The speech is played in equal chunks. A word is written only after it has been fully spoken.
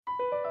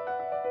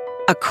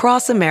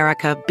Across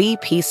America,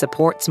 BP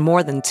supports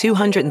more than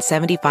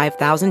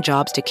 275,000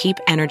 jobs to keep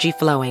energy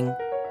flowing.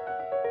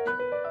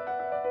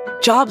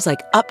 Jobs like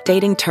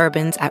updating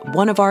turbines at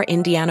one of our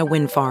Indiana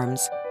wind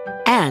farms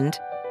and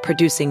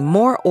producing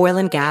more oil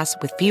and gas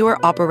with fewer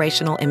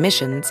operational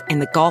emissions in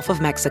the Gulf of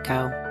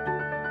Mexico.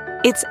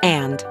 It's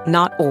and,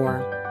 not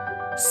or.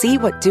 See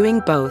what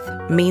doing both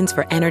means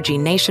for energy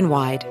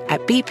nationwide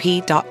at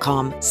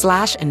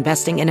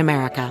bp.com/investing in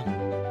America.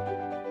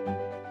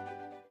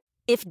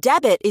 If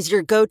debit is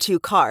your go-to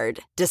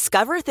card,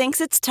 Discover thinks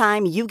it's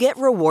time you get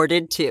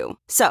rewarded too.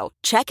 So,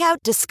 check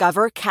out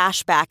Discover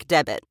Cashback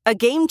Debit, a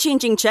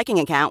game-changing checking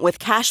account with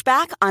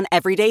cashback on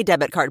everyday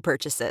debit card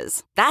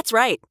purchases. That's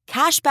right,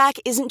 cashback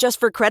isn't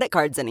just for credit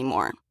cards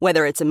anymore.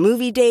 Whether it's a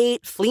movie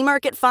date, flea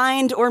market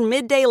find, or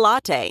midday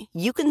latte,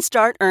 you can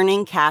start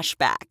earning cash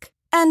back.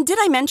 And did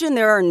I mention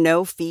there are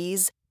no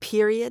fees,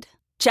 period?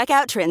 Check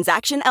out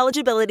transaction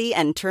eligibility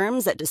and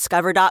terms at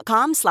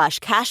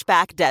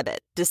discover.com/cashbackdebit.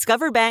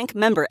 Discover Bank,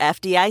 member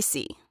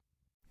FDIC.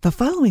 The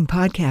following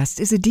podcast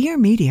is a Dear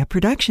Media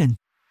production.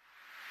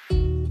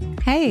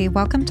 Hey,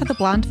 welcome to the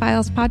Blonde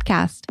Files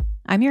podcast.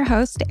 I'm your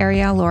host,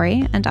 Arielle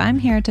Laurie, and I'm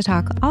here to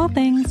talk all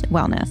things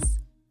wellness.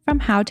 From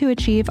how to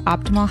achieve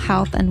optimal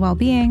health and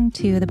well-being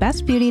to the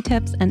best beauty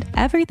tips and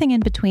everything in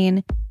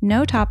between,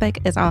 no topic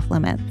is off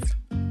limits.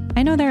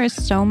 I know there is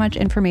so much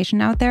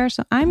information out there,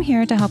 so I'm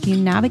here to help you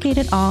navigate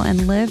it all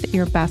and live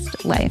your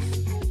best life.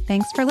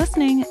 Thanks for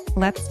listening.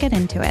 Let's get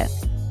into it.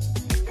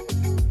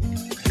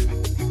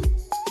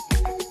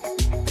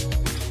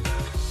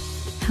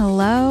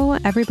 Hello,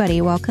 everybody.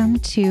 Welcome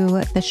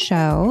to the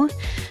show.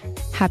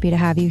 Happy to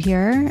have you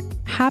here.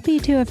 Happy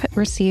to have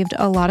received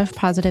a lot of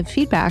positive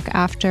feedback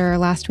after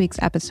last week's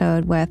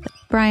episode with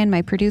Brian,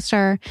 my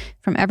producer.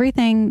 From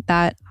everything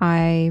that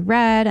I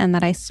read and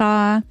that I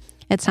saw,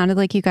 it sounded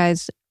like you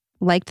guys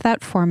liked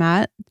that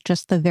format,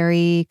 just the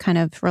very kind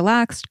of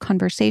relaxed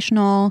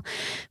conversational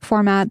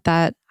format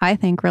that I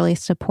think really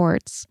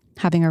supports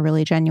having a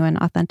really genuine,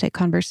 authentic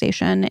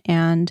conversation.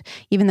 And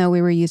even though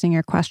we were using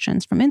your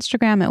questions from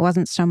Instagram, it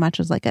wasn't so much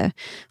as like a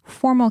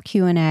formal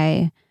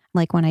Q&A,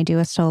 like when I do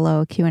a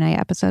solo Q&A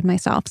episode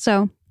myself.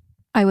 So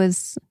I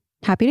was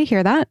happy to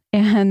hear that,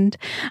 and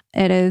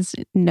it is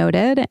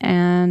noted,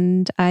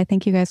 and I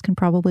think you guys can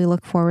probably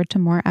look forward to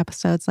more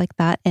episodes like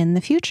that in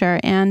the future.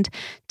 And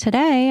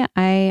today,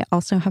 I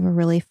also have a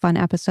really fun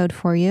episode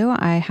for you.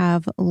 I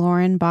have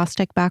Lauryn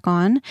Bosstick back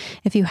on.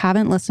 If you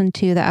haven't listened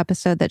to the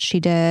episode that she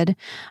did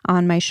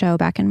on my show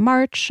back in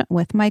March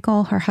with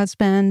Michael, her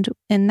husband,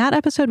 in that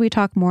episode, we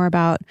talk more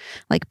about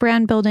like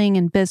brand building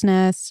and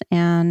business,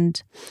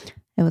 and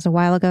it was a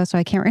while ago, so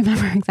I can't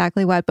remember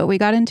exactly what, but we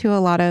got into a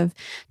lot of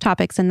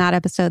topics in that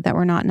episode that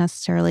we're not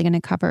necessarily going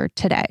to cover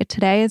today.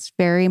 Today is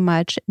very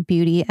much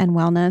beauty and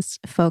wellness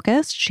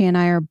focused. She and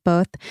I are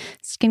both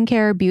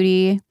skincare,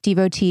 beauty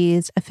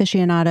devotees,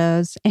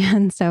 aficionados,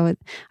 and so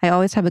I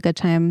always have a good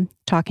time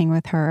talking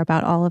with her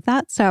about all of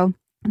that. So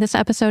this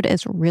episode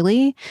is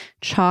really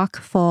chock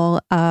full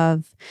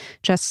of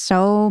just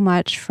so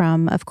much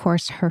from, of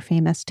course, her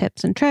famous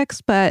tips and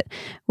tricks, but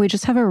we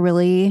just have a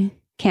really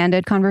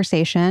candid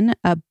conversation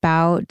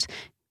about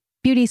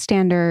beauty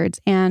standards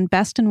and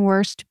best and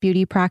worst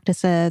beauty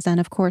practices,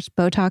 and of course,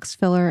 Botox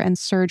filler and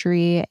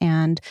surgery,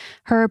 and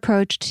her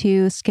approach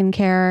to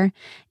skincare.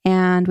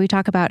 And we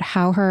talk about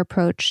how her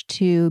approach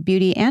to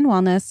beauty and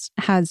wellness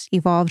has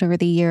evolved over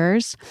the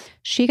years.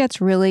 She gets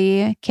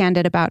really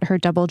candid about her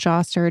double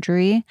jaw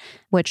surgery,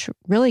 which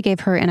really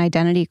gave her an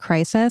identity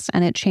crisis,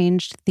 and it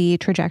changed the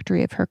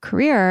trajectory of her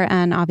career.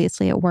 And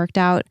obviously it worked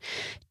out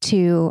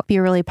to be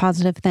a really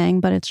positive thing,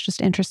 but it's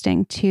just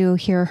interesting to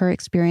hear her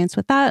experience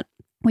with that.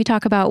 We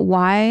talk about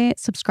why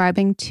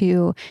subscribing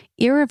to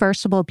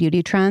irreversible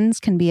beauty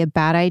trends can be a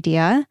bad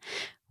idea.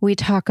 We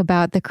talk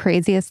about the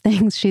craziest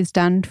things she's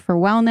done for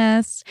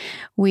wellness.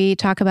 We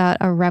talk about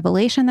a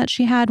revelation that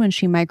she had when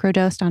she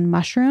microdosed on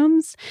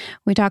mushrooms.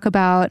 We talk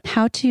about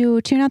how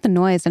to tune out the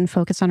noise and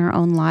focus on our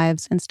own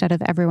lives instead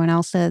of everyone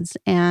else's,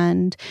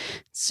 and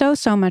so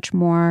much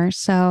more.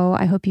 So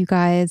I hope you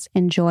guys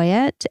enjoy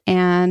it.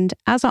 And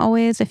as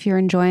always, if you're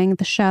enjoying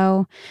the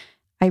show,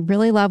 I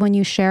really love when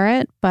you share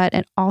it, but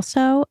it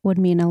also would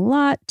mean a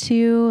lot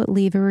to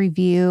leave a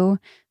review,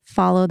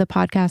 follow the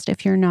podcast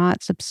if you're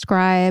not,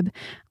 subscribe,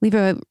 leave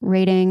a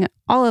rating,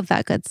 all of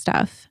that good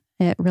stuff.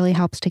 It really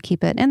helps to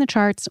keep it in the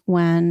charts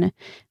when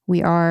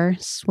we are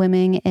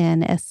swimming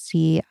in a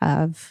sea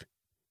of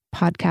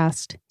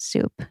podcast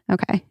soup.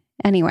 Okay.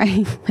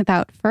 Anyway,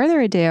 without further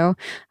ado,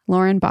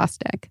 Lauryn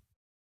Bosstick.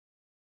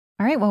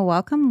 All right. Well,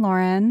 welcome,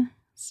 Lauryn.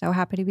 So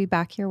happy to be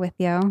back here with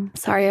you.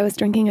 Sorry, I was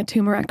drinking a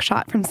turmeric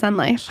shot from Sun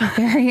Life.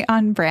 Very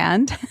on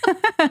brand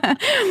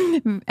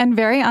and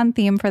very on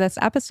theme for this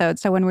episode.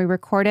 So when we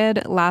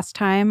recorded last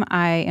time,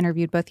 I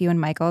interviewed both you and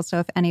Michael. So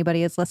if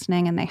anybody is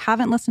listening and they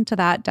haven't listened to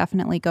that,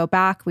 definitely go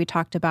back. We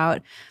talked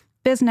about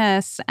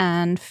business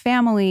and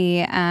family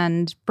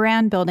and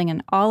brand building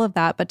and all of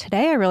that. But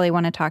today I really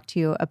want to talk to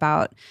you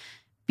about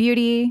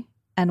beauty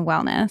and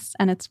wellness.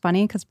 And it's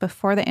funny because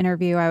before the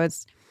interview, I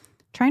was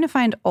trying to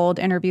find old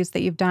interviews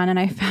that you've done, and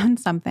I found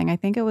something. I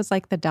think it was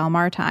like the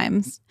Delmar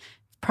Times,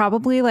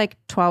 probably like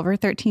 12 or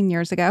 13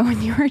 years ago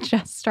when you were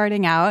just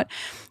starting out.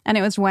 And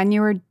it was when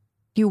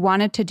you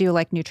wanted to do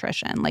like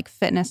nutrition, like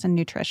fitness and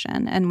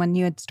nutrition. And when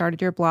you had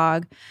started your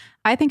blog,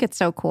 I think it's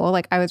so cool.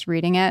 Like I was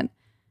reading it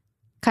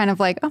kind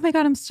of like, oh my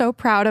God, I'm so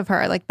proud of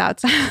her. Like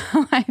that's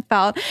how I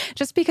felt,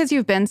 just because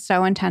you've been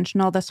so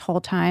intentional this whole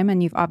time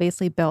and you've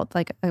obviously built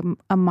like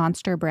a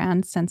monster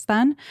brand since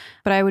then.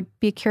 But I would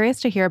be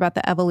curious to hear about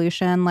the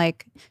evolution,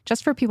 like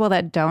just for people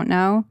that don't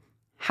know,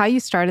 how you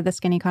started the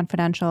Skinny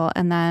Confidential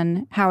and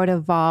then how it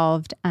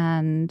evolved.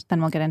 And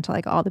then we'll get into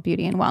like all the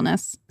beauty and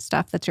wellness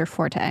stuff that's your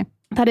forte.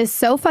 That is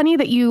so funny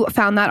that you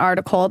found that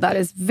article. That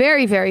is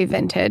very, very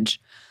vintage.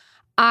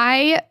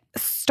 I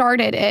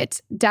started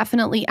it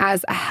definitely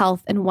as a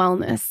health and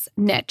wellness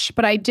niche,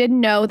 but I did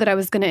know that I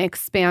was going to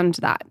expand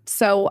that.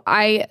 So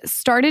I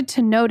started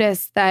to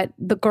notice that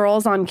the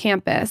girls on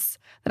campus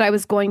that I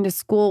was going to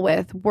school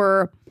with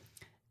were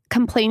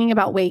complaining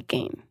about weight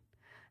gain.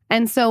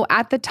 And so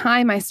at the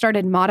time, I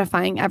started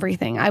modifying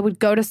everything. I would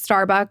go to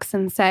Starbucks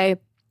and say,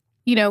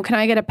 you know, can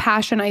I get a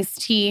passion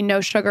iced tea,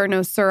 no sugar,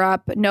 no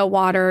syrup, no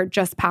water,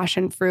 just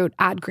passion fruit,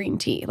 add green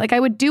tea. Like I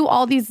would do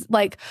all these,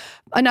 like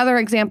another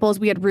example is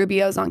we had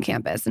Rubios on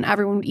campus and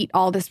everyone would eat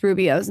all this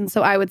Rubios. And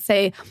so I would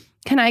say,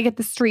 can I get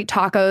the street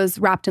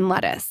tacos wrapped in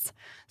lettuce?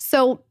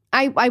 So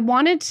I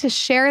wanted to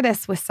share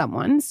this with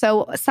someone.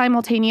 So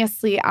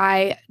simultaneously,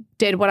 I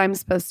did what I'm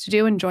supposed to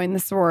do and joined the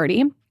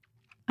sorority.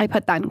 I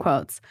put that in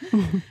quotes.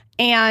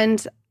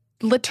 And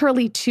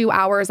literally 2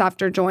 hours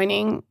after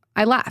joining,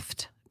 I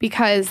left.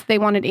 Because they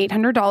wanted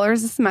 $800 a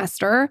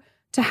semester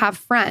to have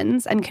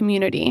friends and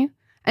community.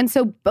 And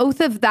so both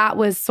of that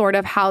was sort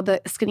of how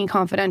the Skinny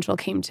Confidential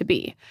came to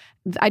be.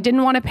 I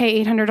didn't want to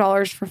pay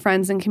 $800 for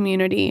friends and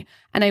community,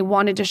 and I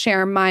wanted to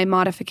share my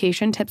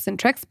modification tips and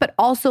tricks, but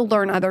also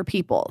learn other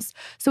people's.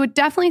 So it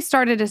definitely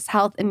started as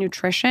health and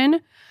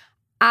nutrition.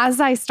 As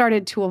I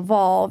started to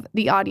evolve,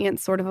 the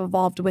audience sort of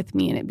evolved with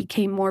me, and it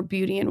became more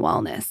beauty and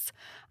wellness.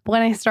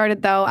 When I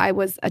started, though, I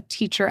was a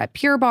teacher at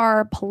Pure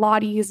Barre,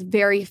 Pilates,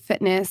 very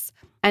fitness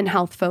and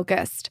health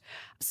focused.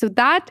 So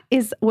that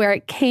is where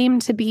it came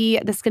to be.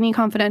 The Skinny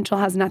Confidential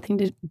has nothing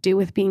to do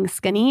with being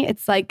skinny.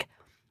 It's like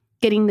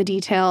getting the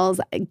details,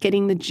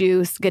 getting the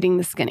juice, getting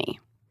the skinny.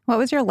 What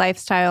was your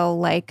lifestyle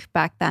like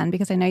back then?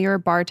 Because I know you were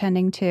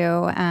bartending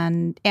too,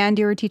 and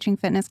you were teaching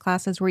fitness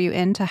classes. Were you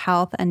into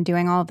health and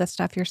doing all of this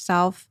stuff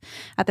yourself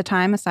at the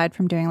time, aside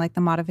from doing like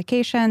the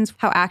modifications?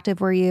 How active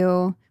were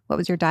you? What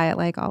was your diet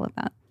like? All of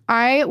that.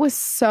 I was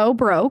so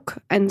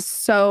broke and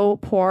so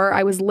poor.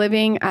 I was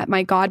living at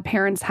my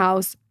godparents'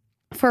 house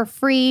for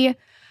free.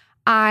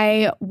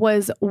 I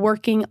was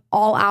working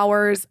all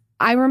hours.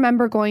 I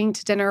remember going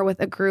to dinner with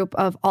a group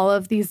of all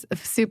of these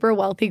super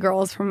wealthy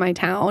girls from my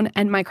town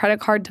and my credit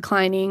card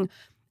declining.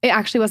 It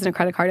actually wasn't a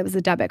credit card. It was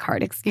a debit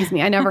card. Excuse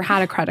me. I never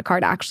had a credit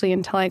card actually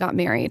until I got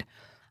married.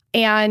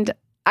 And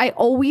I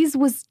always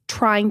was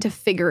trying to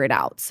figure it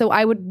out. So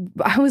I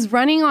was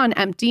running on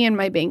empty in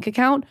my bank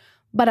account,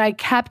 but I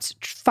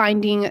kept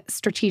finding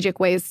strategic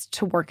ways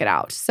to work it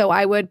out. So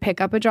I would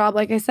pick up a job,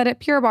 like I said, at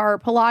Pure Barre or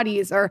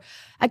Pilates or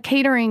a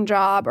catering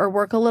job or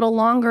work a little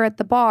longer at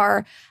the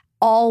bar,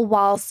 all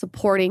while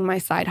supporting my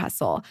side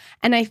hustle.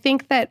 And I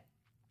think that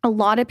a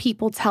lot of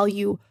people tell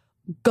you,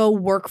 go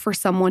work for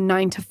someone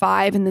 9 to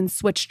 5 and then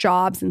switch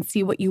jobs and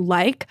see what you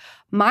like.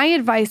 My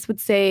advice would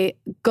say,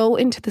 go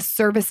into the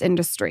service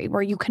industry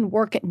where you can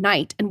work at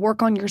night and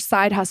work on your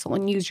side hustle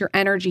and use your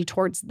energy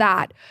towards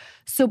that.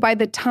 So by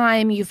the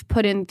time you've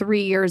put in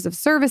 3 years of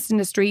service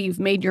industry, you've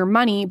made your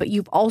money, but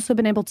you've also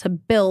been able to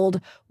build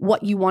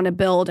what you want to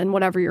build and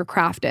whatever your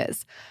craft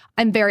is.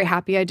 I'm very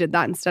happy I did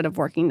that instead of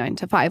working 9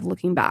 to 5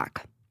 looking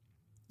back.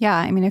 Yeah,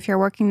 I mean, if you're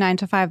working 9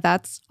 to 5,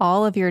 that's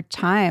all of your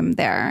time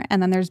there.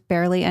 And then there's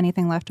barely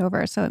anything left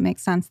over. So it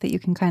makes sense that you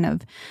can kind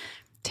of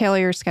tailor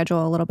your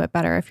schedule a little bit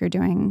better if you're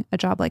doing a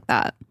job like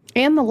that.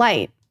 And the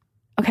light.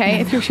 Okay.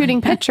 If you're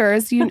shooting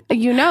pictures, you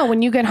know,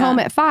 when you get home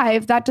at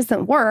 5, that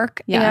doesn't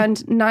work. Yeah.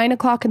 And 9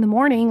 o'clock in the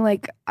morning,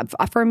 like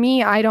for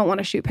me, I don't want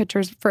to shoot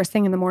pictures first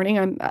thing in the morning.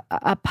 I'm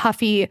a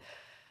puffy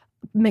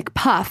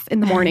McPuff in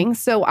the morning.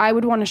 So I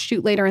would want to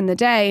shoot later in the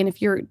day. And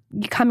if you're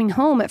coming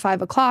home at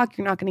 5 o'clock,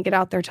 you're not going to get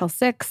out there till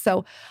 6.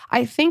 So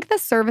I think the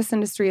service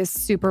industry is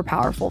super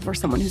powerful for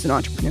someone who's an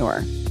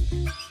entrepreneur.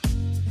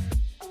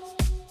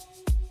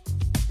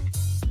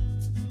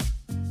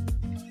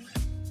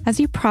 As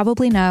you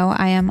probably know,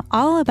 I am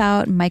all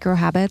about micro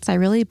habits. I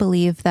really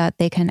believe that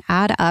they can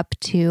add up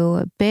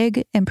to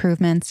big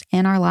improvements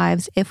in our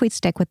lives if we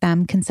stick with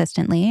them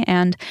consistently.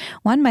 And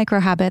one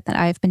micro habit that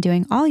I've been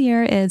doing all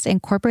year is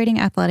incorporating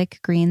athletic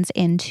greens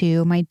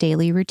into my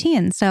daily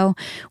routine. So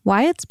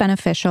why it's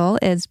beneficial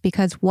is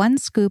because 1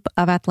 scoop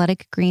of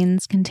athletic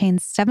greens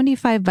contains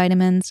 75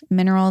 vitamins,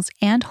 minerals,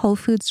 and whole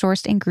food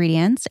sourced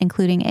ingredients,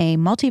 including a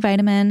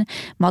multivitamin,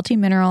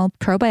 multi-mineral,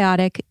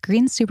 probiotic,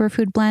 green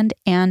superfood blend,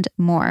 and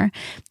more. more.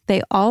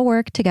 They all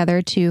work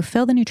together to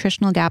fill the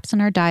nutritional gaps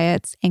in our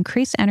diets,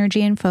 increase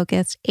energy and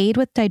focus, aid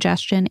with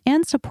digestion,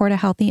 and support a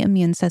healthy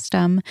immune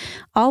system,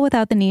 all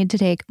without the need to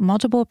take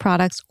multiple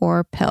products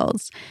or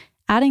pills.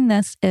 Adding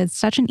this is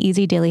such an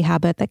easy daily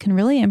habit that can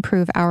really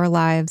improve our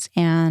lives,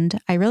 and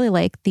I really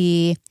like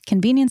the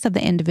convenience of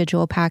the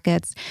individual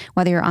packets,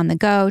 whether you're on the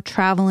go,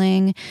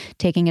 traveling,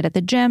 taking it at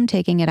the gym,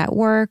 taking it at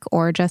work,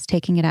 or just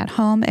taking it at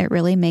home. It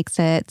really makes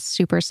it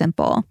super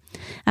simple.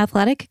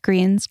 Athletic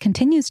Greens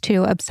continues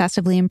to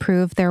obsessively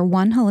improve their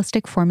one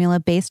holistic formula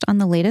based on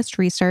the latest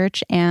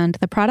research, and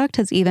the product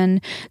has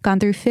even gone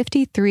through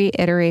 53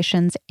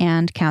 iterations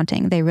and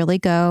counting. They really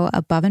go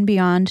above and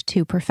beyond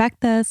to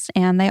perfect this,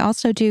 and they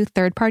also do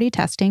third-party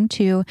testing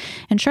to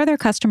ensure their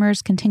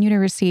customers continue to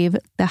receive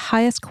the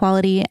highest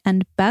quality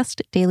and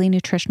best daily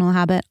nutritional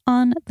habit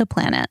on the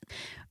planet.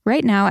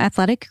 Right now,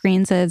 Athletic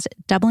Greens is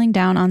doubling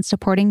down on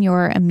supporting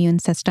your immune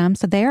system.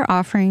 So they are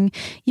offering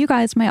you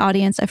guys, my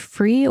audience, a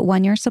free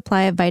 1-year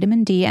supply of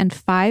vitamin D and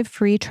 5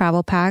 free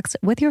travel packs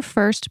with your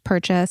first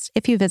purchase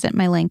if you visit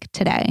my link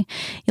today.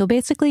 You'll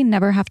basically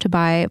never have to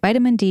buy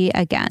vitamin D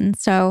again.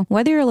 So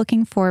whether you're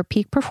looking for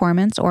peak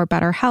performance or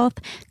better health,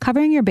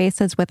 covering your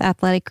bases with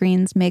Athletic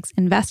Greens makes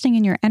investing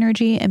in your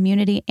energy,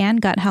 immunity,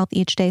 and gut health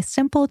each day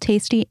simple,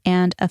 tasty,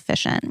 and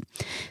efficient.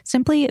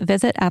 Simply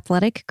visit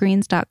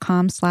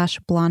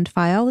athleticgreens.com/blonde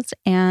files,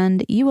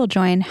 and you will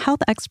join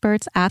health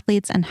experts,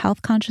 athletes, and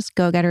health-conscious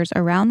go-getters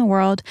around the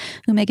world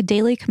who make a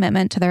daily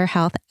commitment to their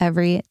health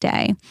every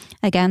day.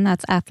 Again,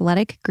 that's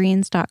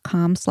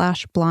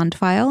athleticgreens.com/blonde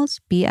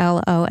files,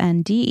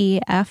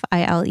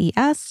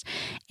 BLONDEFILES,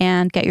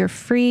 and get your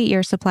free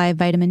year supply of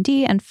vitamin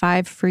D and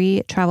 5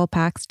 free travel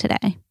packs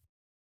today.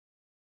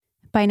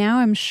 By now,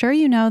 I'm sure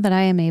you know that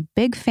I am a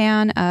big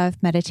fan of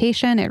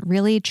meditation. It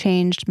really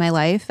changed my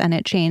life, and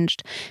it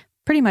changed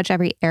pretty much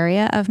every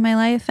area of my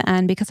life.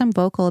 And because I'm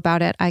vocal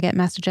about it, I get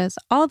messages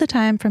all the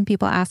time from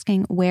people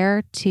asking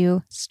where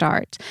to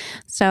start.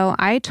 So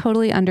I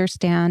totally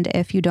understand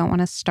if you don't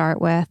want to start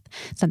with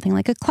something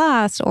like a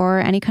class or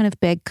any kind of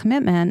big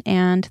commitment.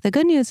 And the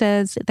good news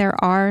is there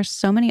are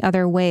so many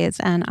other ways.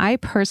 And I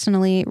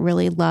personally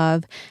really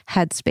love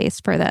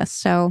Headspace for this.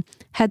 So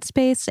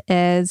Headspace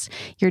is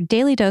your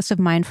daily dose of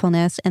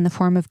mindfulness in the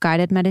form of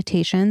guided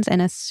meditations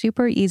in a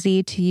super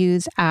easy to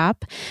use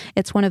app.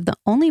 It's one of the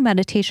only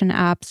meditation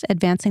apps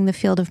advancing the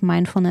field of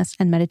mindfulness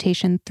and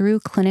meditation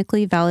through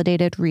clinically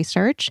validated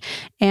research.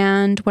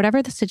 And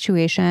whatever the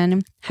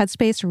situation,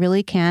 Headspace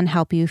really can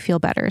help you feel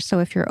better. So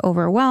if you're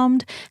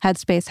overwhelmed,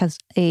 Headspace has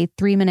a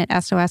 3-minute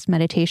SOS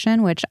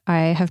meditation, which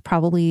I have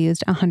probably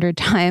used 100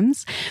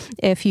 times.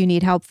 If you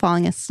need help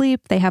falling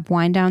asleep, they have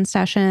wind down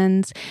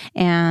sessions.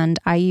 And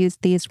I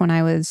used these when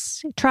I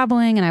was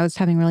traveling and I was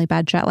having really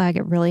bad jet lag.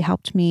 It really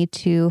helped me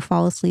to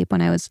fall asleep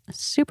when I was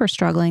super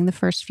struggling the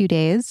first few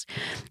days.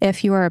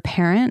 If you are a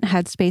parent,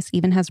 Headspace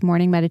even has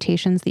morning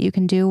meditations that you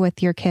can do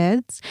with your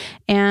kids.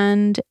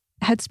 And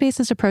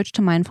Headspace's approach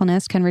to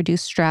mindfulness can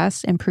reduce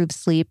stress, improve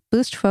sleep,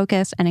 boost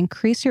focus, and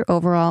increase your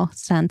overall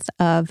sense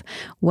of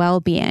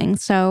well-being.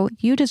 So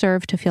you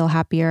deserve to feel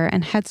happier,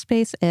 and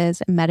Headspace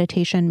is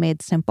meditation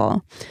made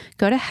simple.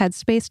 Go to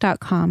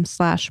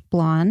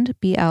headspace.com/blonde,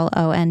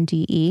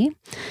 BLONDE,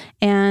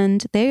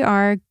 and they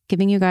are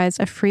giving you guys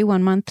a free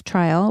 1-month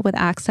trial with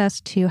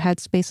access to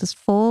Headspace's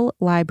full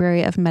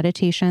library of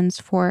meditations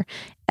for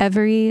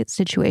every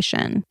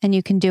situation. And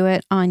you can do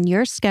it on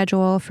your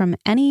schedule from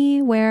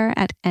anywhere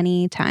at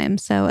any time.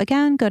 So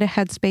again, go to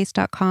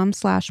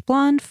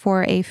headspace.com/blonde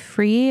for a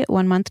free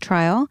 1-month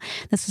trial.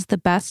 This is the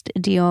best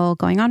deal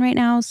going on right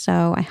now,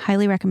 so I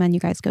highly recommend you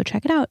guys go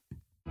check it out.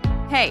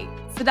 Hey,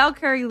 Sadell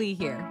Curry Lee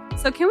here.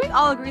 So can we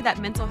all agree that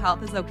mental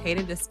health is okay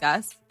to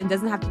discuss and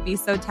doesn't have to be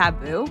so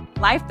taboo?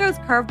 Life throws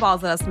curveballs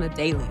at us on a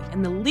daily,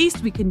 and the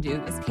least we can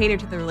do is cater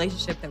to the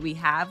relationship that we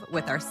have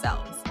with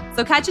ourselves.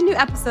 So catch a new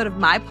episode of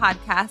my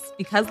podcast,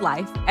 Because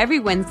Life, every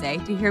Wednesday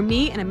to hear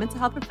me and a mental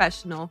health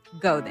professional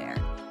go there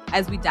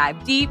as we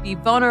dive deep, be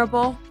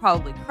vulnerable,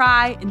 probably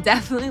cry, and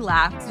definitely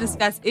laugh to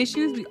discuss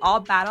issues we all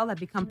battle that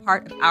become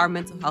part of our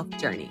mental health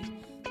journey.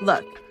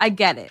 Look, I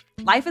get it.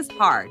 Life is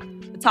hard,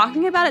 but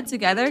talking about it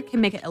together can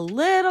make it a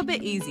little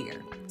bit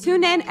easier.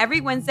 Tune in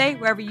every Wednesday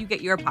wherever you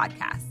get your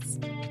podcasts.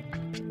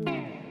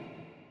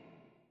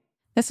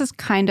 This is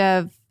kind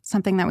of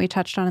something that we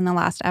touched on in the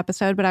last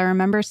episode, but I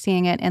remember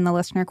seeing it in the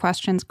listener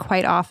questions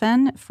quite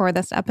often for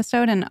this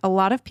episode. And a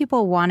lot of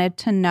people wanted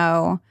to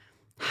know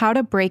how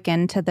to break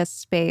into this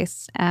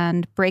space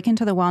and break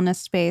into the wellness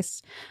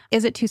space.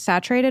 Is it too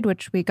saturated,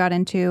 which we got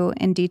into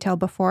in detail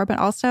before, but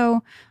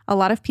also a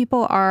lot of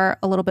people are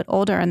a little bit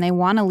older and they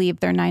want to leave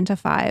their 9 to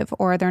 5,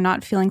 or they're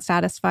not feeling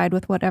satisfied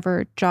with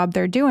whatever job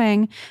they're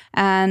doing.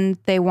 And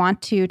they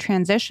want to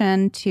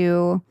transition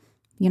to,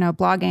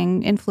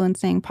 blogging,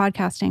 influencing,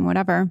 podcasting,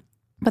 whatever,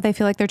 but they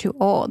feel like they're too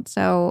old.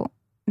 So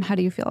how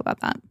do you feel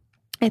about that?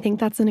 I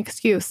think that's an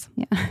excuse.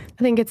 Yeah.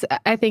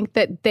 I think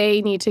that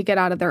they need to get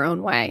out of their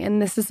own way.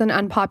 And this is an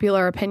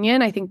unpopular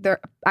opinion. I think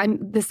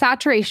the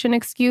saturation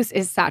excuse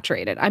is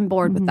saturated. I'm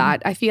bored with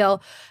that. I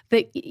feel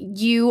that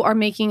you are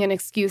making an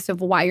excuse of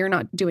why you're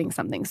not doing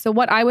something. So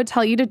what I would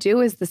tell you to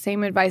do is the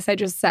same advice I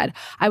just said.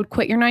 I would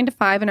quit your 9 to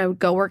 5 and I would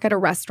go work at a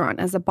restaurant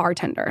as a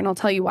bartender. And I'll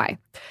tell you why.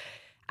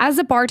 As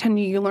a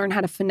bartender, you learn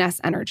how to finesse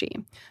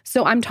energy.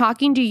 So I'm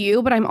talking to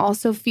you, but I'm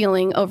also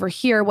feeling over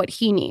here what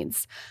he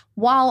needs,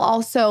 while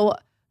also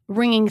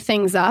ringing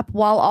things up,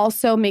 while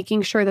also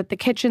making sure that the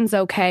kitchen's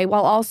okay,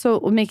 while also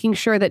making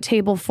sure that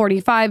table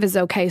 45 is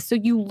okay. So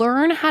you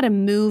learn how to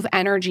move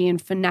energy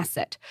and finesse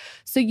it.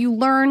 So you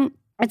learn.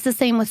 It's the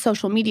same with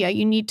social media.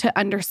 You need to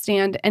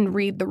understand and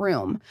read the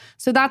room.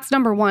 So that's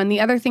number one. The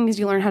other thing is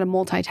you learn how to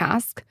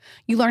multitask.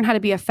 You learn how to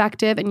be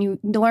effective and you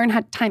learn how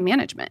to time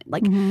management.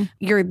 Like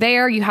you're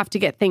there, you have to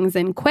get things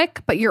in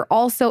quick, but you're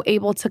also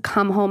able to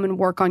come home and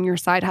work on your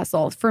side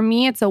hustle. For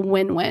me, it's a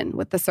win-win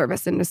with the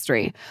service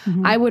industry.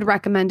 I would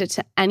recommend it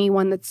to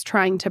anyone that's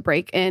trying to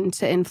break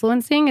into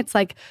influencing. It's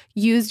like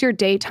use your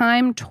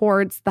daytime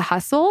towards the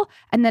hustle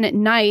and then at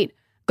night,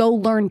 go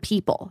learn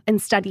people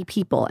and study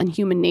people and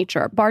human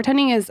nature.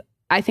 Bartending is,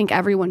 I think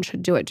everyone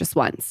should do it just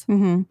once.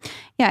 Yeah,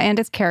 and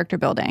it's character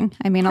building.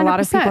 I mean, 100%. A lot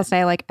of people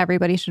say like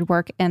everybody should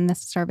work in the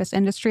service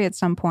industry at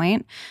some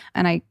point.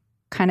 And I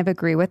kind of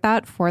agree with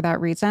that for that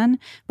reason.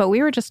 But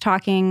we were just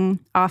talking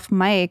off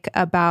mic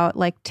about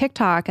like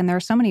TikTok, and there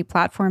are so many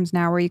platforms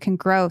now where you can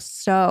grow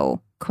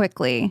so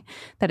quickly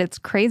that it's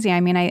crazy. I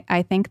mean,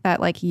 I think that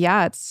like,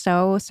 yeah, it's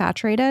so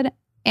saturated,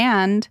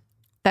 and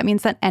that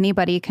means that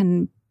anybody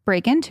can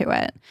break into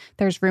it.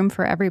 There's room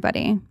for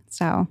everybody.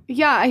 So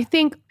yeah, I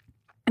think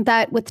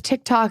that with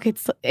TikTok,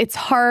 it's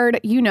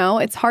hard,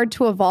 it's hard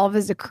to evolve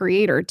as a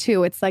creator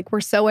too. It's like we're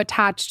so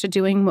attached to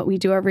doing what we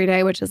do every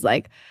day, which is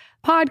like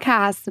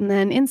podcasts and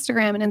then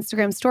Instagram and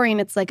Instagram story.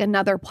 And it's like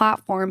another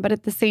platform. But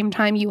at the same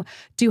time, you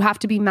do have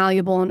to be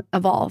malleable and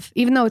evolve,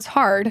 even though it's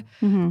hard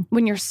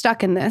when you're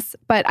stuck in this.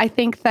 But I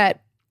think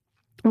that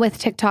with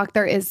TikTok,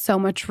 there is so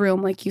much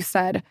room, like you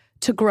said,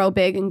 to grow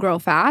big and grow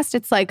fast.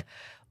 It's like,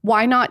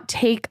 why not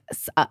take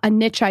a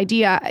niche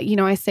idea?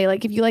 I say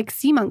like, if you like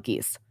sea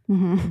monkeys,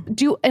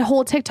 do a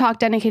whole TikTok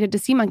dedicated to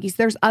sea monkeys.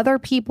 There's other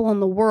people in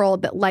the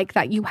world that like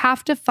that. You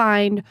have to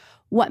find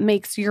what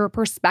makes your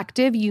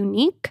perspective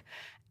unique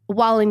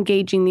while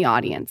engaging the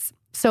audience.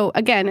 So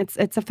again, it's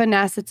a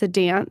finesse, it's a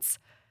dance.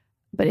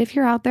 But if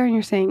you're out there and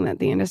you're saying that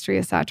the industry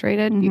is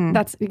saturated, you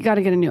got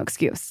to get a new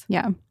excuse.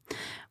 Yeah.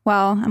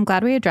 Well, I'm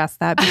glad we addressed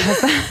that because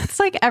it's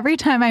like every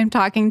time I'm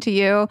talking to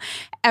you,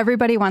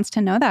 everybody wants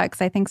to know that because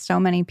I think so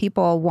many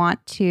people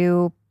want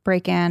to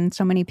break in.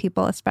 So many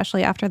people,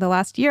 especially after the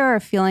last year,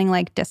 are feeling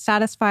like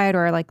dissatisfied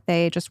or like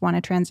they just want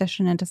to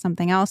transition into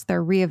something else.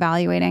 They're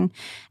reevaluating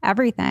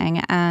everything.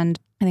 And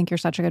I think you're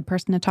such a good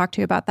person to talk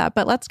to about that.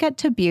 But let's get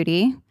to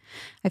beauty.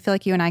 I feel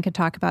like you and I could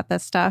talk about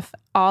this stuff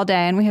all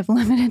day and we have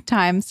limited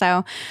time.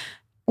 So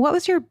what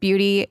was your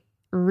beauty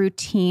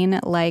routine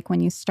like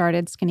when you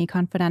started Skinny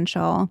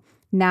Confidential?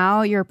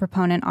 Now you're a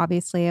proponent,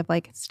 obviously, of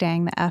like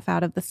staying the F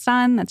out of the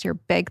sun. That's your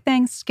big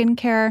thing,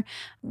 skincare.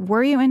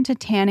 Were you into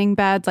tanning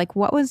beds? Like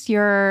what was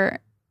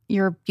your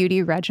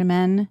beauty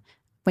regimen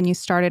when you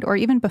started or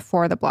even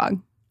before the blog?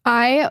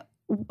 I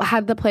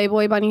had the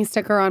Playboy bunny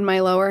sticker on my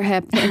lower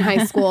hip in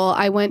high school.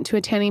 I went to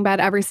a tanning bed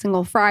every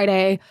single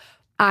Friday.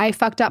 I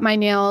fucked up my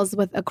nails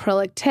with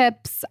acrylic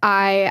tips.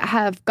 I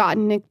have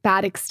gotten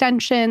bad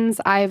extensions.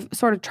 I've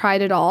sort of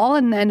tried it all.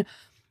 And then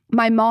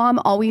my mom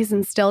always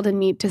instilled in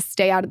me to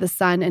stay out of the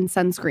sun and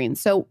sunscreen.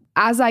 So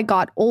as I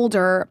got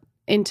older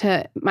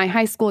into my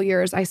high school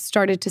years, I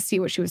started to see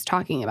what she was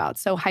talking about.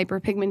 So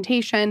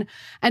hyperpigmentation.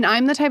 And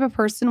I'm the type of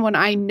person when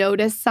I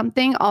notice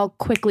something, I'll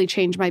quickly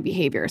change my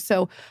behavior.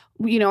 So,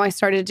 I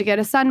started to get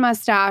a sun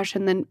mustache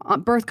and then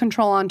birth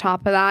control on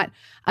top of that,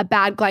 a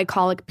bad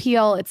glycolic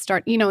peel. It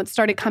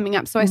started coming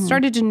up. So I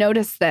started to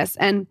notice this.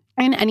 And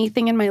in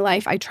anything in my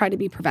life, I try to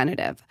be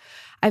preventative.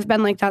 I've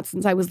been like that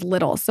since I was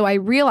little. So I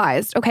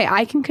realized, okay,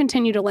 I can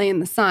continue to lay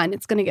in the sun.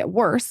 It's going to get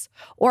worse.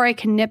 Or I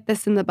can nip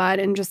this in the bud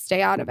and just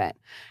stay out of it.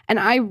 And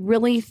I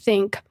really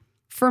think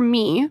for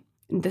me,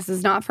 this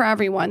is not for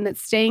everyone, that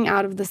staying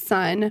out of the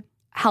sun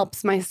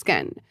helps my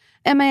skin.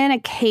 Am I in a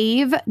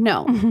cave?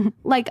 No.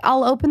 Like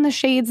I'll open the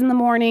shades in the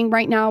morning.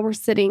 Right now we're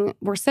sitting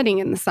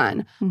in the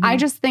sun. I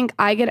just think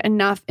I get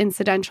enough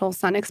incidental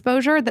sun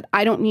exposure that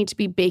I don't need to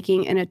be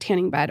baking in a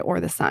tanning bed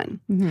or the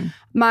sun.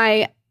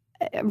 My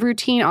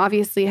routine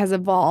obviously has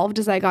evolved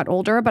as I got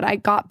older, but I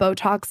got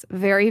Botox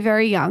very,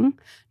 very young.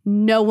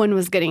 No one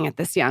was getting it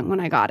this young when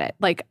I got it.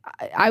 Like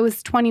I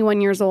was 21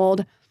 years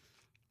old,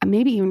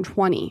 maybe even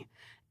 20.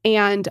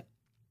 And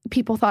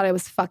people thought I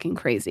was fucking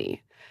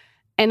crazy.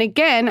 And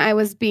again, I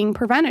was being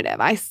preventative.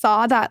 I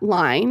saw that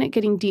line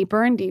getting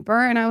deeper and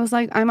deeper, and I was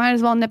like, I might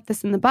as well nip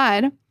this in the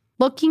bud.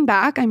 Looking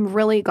back, I'm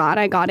really glad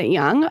I got it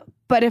young.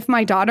 But if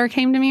my daughter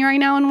came to me right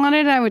now and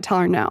wanted it, I would tell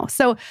her no.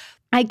 So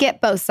I get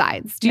both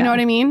sides. Do you know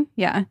what I mean?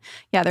 Yeah.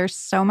 Yeah, there's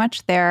so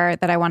much there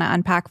that I want to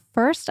unpack.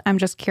 First, I'm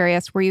just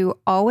curious, were you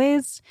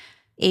always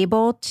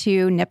able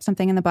to nip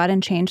something in the bud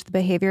and change the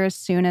behavior as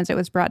soon as it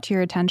was brought to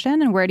your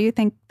attention? And where do you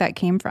think that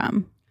came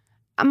from?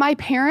 My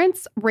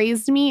parents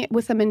raised me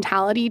with a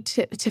mentality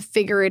to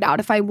figure it out.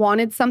 If I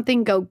wanted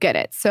something, go get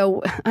it.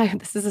 So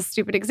this is a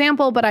stupid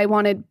example, but I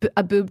wanted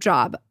a boob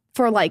job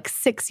for like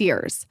 6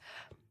 years.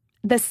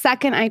 The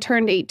second I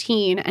turned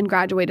 18 and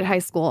graduated high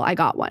school, I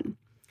got one.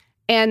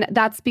 And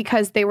that's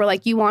because they were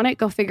like, you want it,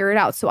 go figure it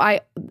out. So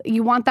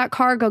you want that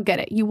car, go get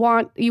it. You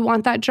want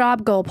that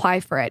job, go apply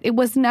for it. It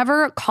was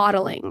never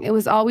coddling. It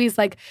was always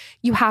like,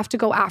 you have to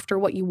go after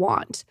what you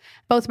want.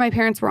 Both my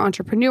parents were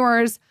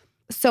entrepreneurs.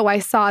 So I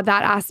saw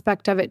that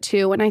aspect of it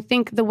too. And I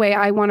think the way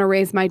I want to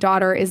raise my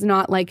daughter is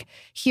not like,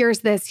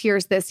 here's this,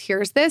 here's this,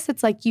 here's this.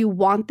 It's like, you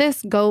want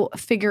this, go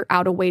figure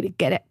out a way to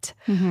get it.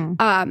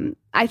 Mm-hmm.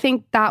 I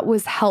think that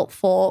was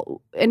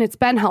helpful, and it's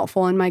been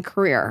helpful in my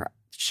career.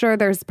 Sure,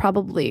 there's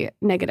probably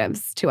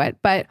negatives to it,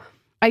 but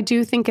I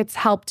do think it's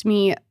helped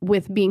me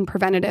with being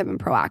preventative and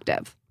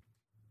proactive.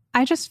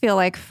 I just feel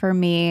like for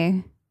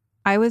me,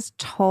 I was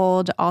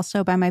told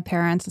also by my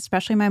parents,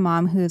 especially my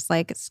mom, who's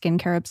like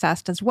skincare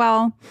obsessed as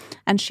well.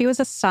 And she was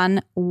a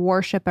sun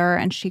worshiper,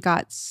 and she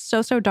got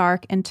so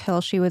dark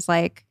until she was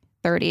like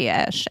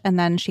 30-ish. And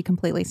then she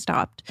completely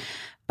stopped.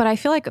 But I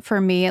feel like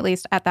for me, at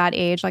least at that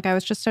age, like I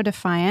was just so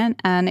defiant,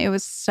 and it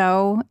was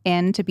so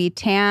in to be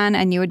tan,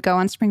 and you would go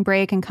on spring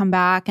break and come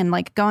back and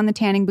like go in the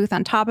tanning booth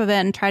on top of it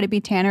and try to be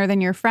tanner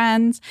than your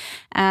friends.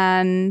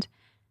 And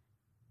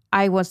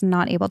I was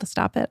not able to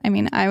stop it. I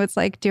mean, I was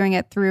like doing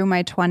it through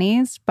my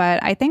 20s,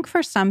 but I think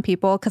for some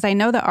people, because I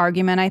know the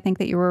argument I think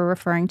that you were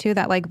referring to,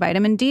 that like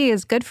vitamin D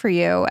is good for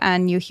you.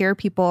 And you hear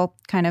people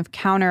kind of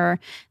counter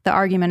the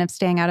argument of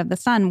staying out of the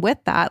sun with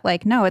that.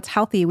 Like, no, it's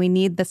healthy. We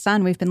need the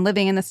sun. We've been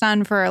living in the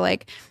sun for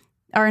like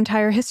our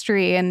entire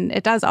history, and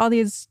it does all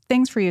these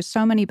things for you,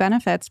 so many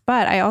benefits.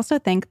 But I also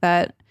think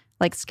that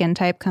like skin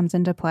type comes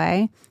into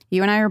play.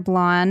 You and I are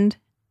blonde,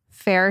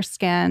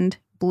 fair-skinned,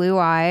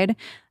 blue-eyed.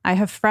 I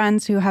have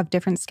friends who have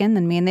different skin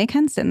than me, and they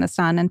can sit in the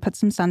sun and put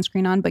some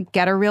sunscreen on, but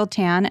get a real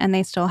tan, and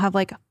they still have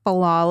like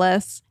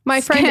flawless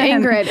My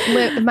skin. friend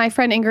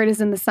Ingrid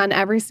is in the sun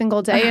every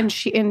single day, and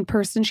she in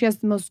person, she has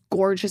the most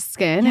gorgeous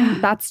skin,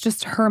 and that's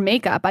just her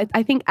makeup.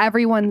 I think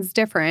everyone's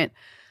different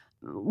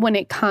when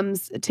it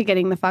comes to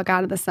getting the fuck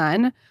out of the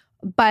sun,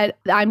 but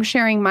I'm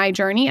sharing my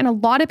journey, and a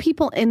lot of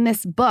people in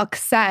this book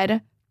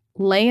said,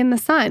 lay in the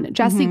sun.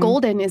 Jessie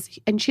Golden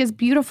and she has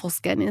beautiful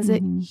skin, is a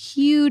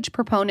huge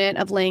proponent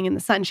of laying in the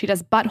sun. She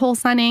does butthole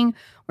sunning,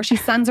 where she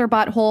suns her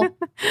butthole.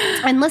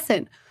 And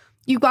listen,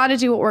 you got to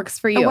do what works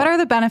for you. What are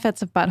the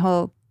benefits of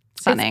butthole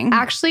sunning? It's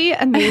actually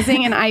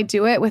amazing, and I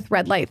do it with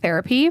red light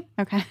therapy.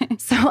 Okay.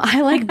 So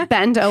I like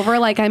bend over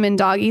like I'm in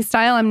doggy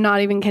style. I'm not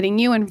even kidding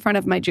you, in front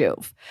of my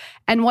juve.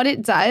 And what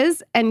it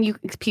does, and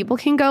people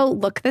can go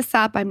look this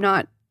up. I'm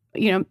not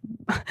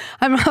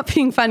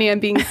being funny, I'm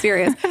being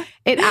serious.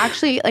 It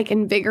actually like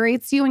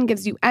invigorates you and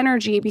gives you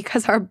energy,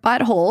 because our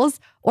buttholes,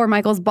 or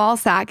Michael's ball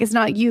sack, is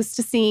not used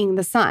to seeing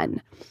the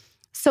sun.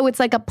 So it's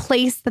like a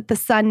place that the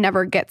sun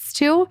never gets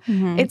to.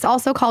 Mm-hmm. It's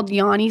also called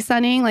yoni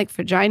sunning, like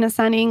vagina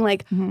sunning.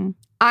 Like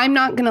I'm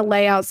not going to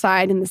lay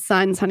outside in the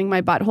sun sunning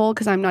my butthole,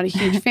 because I'm not a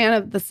huge fan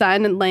of the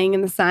sun and laying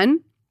in the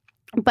sun.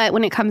 But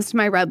when it comes to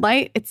my red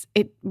light,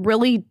 it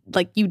really,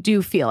 like, you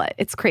do feel it.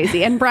 It's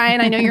crazy. And Brian,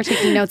 I know you're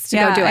taking notes to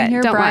go do it.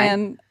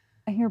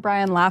 I hear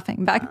Brian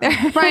laughing back there.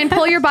 Brian,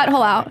 pull your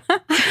butthole out.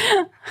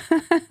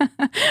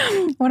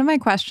 One of my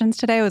questions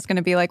today was going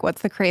to be like,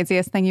 what's the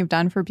craziest thing you've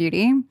done for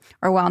beauty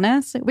or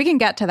wellness? We can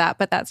get to that,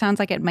 but that sounds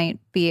like it might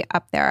be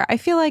up there. I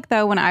feel like,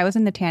 though, when I was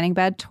in the tanning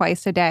bed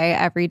twice a day,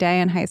 every day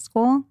in high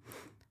school,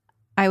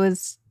 I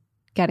was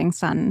getting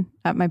sun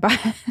up my butt.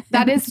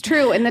 That is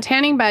true. In the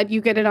tanning bed, you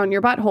get it on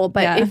your butthole.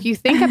 But if you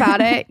think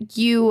about it,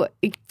 you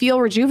feel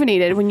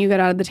rejuvenated when you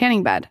get out of the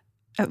tanning bed.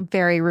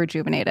 Very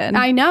rejuvenated.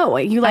 I know.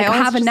 You like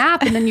have a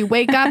nap, and then you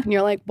wake up and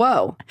you're like,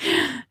 whoa.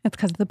 It's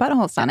because of the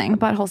butthole sunning.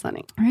 Butthole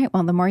sunning. All right.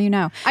 Well, the more you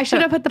know. I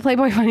should have put the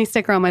Playboy Bunny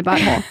sticker on my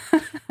butthole.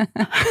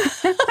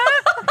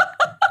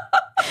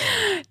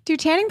 Do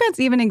tanning beds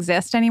even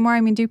exist anymore?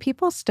 I mean, do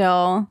people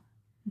still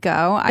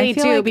go? They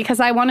do, because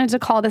I wanted to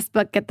call this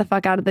book "Get the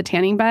Fuck Out of the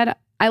Tanning Bed."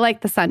 I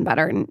like the sun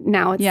better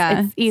now.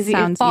 It's easy.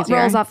 It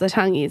rolls off the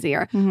tongue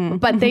easier. Mm-hmm.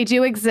 But they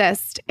do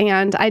exist,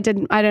 and I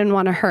didn't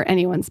want to hurt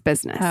anyone's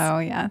business. Oh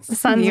yes, the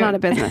sun's not a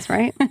business,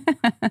 right?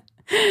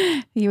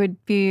 You would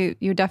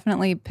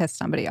definitely piss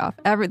somebody off.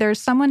 There's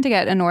someone to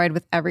get annoyed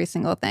with every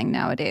single thing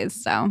nowadays.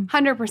 So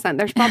 100%.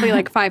 There's probably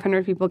like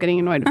 500 people getting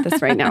annoyed with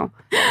this right now.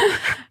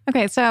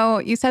 Okay, so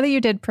you said that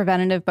you did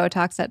preventative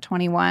Botox at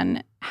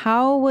 21.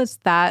 How was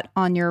that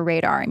on your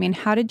radar? I mean,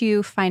 how did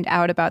you find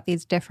out about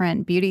these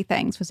different beauty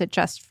things? Was it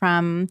just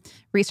from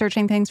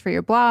researching things for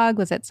your blog?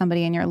 Was it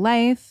somebody in your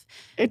life?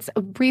 It's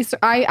research.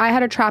 I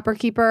had a Trapper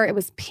Keeper. It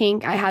was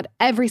pink. I had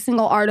every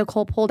single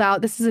article pulled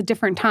out. This is a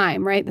different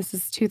time, right? This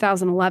is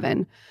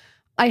 2011.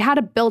 I had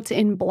a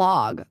built-in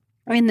blog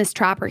in this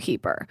Trapper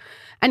Keeper.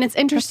 And it's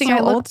interesting. It's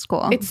so old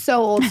school. It's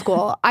so old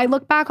school. I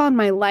look back on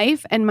my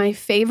life, and my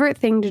favorite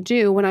thing to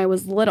do when I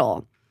was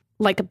little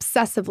like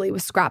obsessively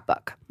with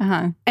scrapbook.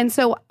 Uh-huh. And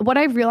so what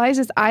I've realized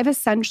is I've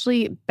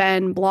essentially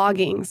been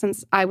blogging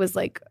since I was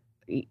like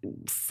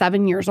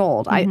 7 years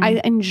old.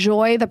 I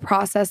enjoy the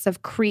process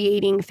of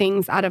creating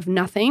things out of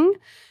nothing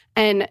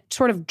and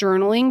sort of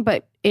journaling,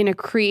 but in a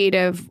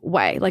creative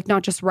way, like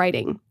not just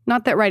writing.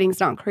 Not that writing's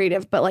not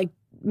creative, but like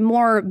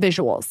more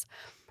visuals.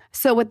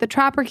 So with the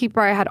Trapper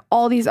Keeper, I had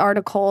all these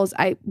articles.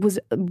 I was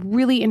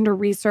really into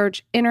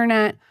research,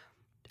 internet,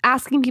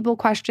 asking people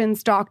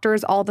questions,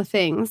 doctors, all the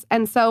things.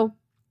 And so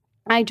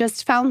I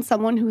just found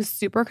someone who's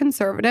super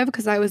conservative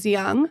because I was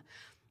young,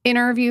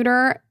 interviewed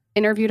her,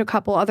 interviewed a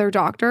couple other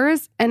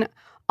doctors, and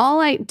all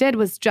I did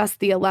was just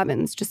the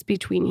 11s, just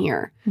between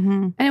here.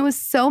 And it was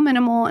so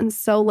minimal and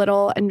so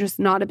little and just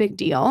not a big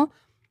deal.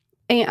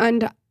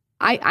 And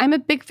I'm a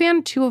big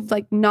fan too of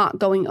like not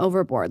going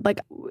overboard. Like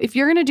if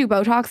you're going to do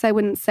Botox, I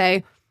wouldn't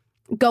say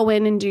go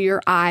in and do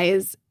your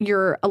eyes,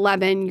 your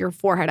 11, your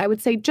forehead. I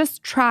would say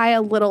just try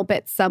a little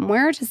bit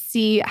somewhere to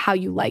see how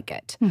you like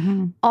it.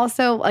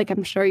 Also, like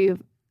I'm sure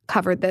you've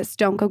covered this,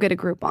 don't go get a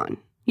Groupon.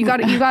 You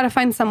got to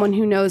find someone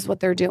who knows what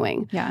they're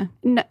doing. Yeah.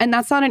 And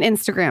that's not an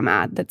Instagram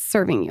ad that's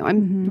serving you.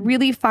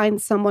 Really find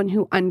someone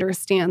who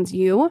understands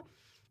you,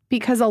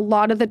 because a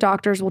lot of the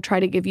doctors will try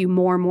to give you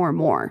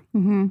more.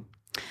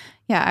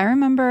 Yeah, I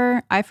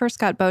remember I first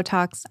got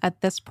Botox.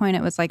 At this point,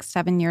 it was like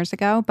 7 years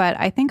ago. But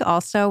I think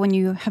also when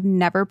you have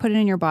never put it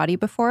in your body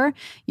before,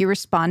 you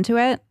respond to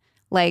it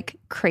like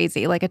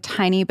crazy. Like a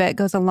tiny bit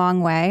goes a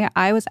long way.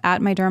 I was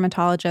at my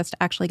dermatologist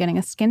actually getting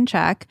a skin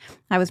check.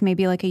 I was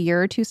maybe like a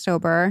year or two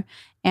sober.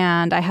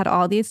 And I had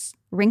all these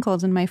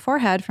wrinkles in my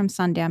forehead from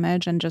sun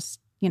damage and just,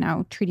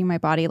 treating my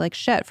body like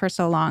shit for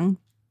so long.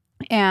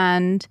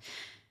 And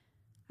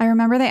I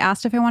remember they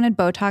asked if I wanted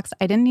Botox.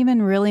 I didn't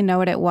even really know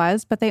what it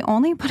was, but they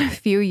only put a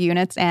few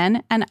units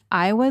in. And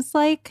I was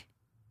like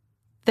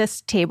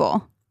this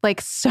table, like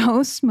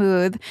so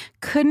smooth,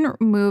 couldn't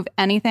move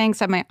anything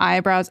except my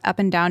eyebrows up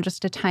and down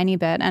just a tiny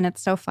bit. And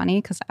it's so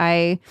funny because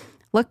I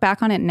look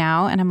back on it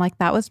now and I'm like,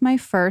 that was my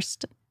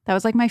first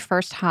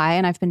high,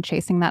 and I've been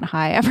chasing that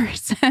high ever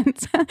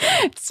since.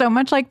 It's so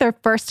much like the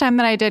first time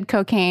that I did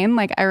cocaine.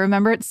 Like I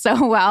remember it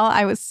so well.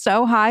 I was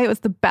so high. It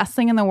was the best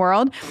thing in the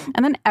world.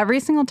 And then every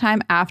single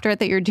time after it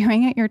that you're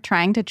doing it, you're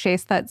trying to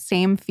chase that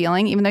same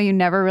feeling, even though you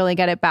never really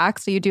get it back.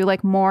 So you do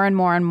like more and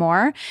more and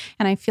more.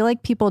 And I feel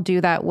like people do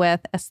that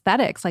with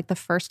aesthetics. Like the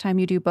first time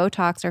you do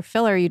Botox or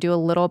filler, you do a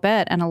little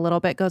bit, and a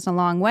little bit goes a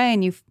long way,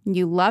 and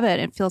you love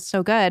it. It feels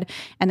so good.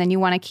 And then you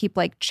want to keep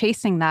like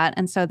chasing that.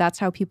 And so that's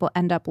how people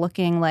end up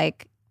looking like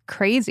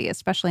crazy,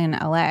 especially in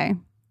LA.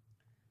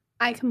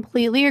 I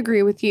completely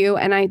agree with you.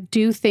 And I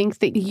do think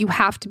that you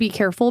have to be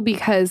careful,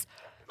 because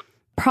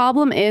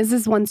problem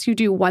is once you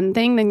do one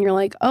thing, then you're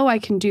like, oh, I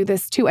can do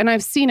this too. And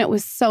I've seen it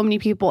with so many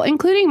people,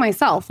 including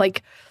myself.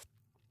 Like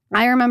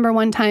I remember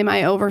one time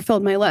I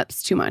overfilled my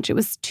lips too much. It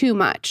was too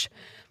much.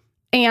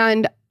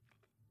 And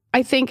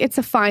I think it's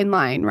a fine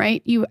line,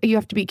 right? You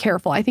have to be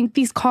careful. I think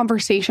these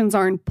conversations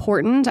are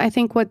important. I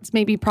think what's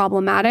maybe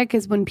problematic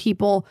is when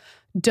people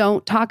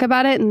don't talk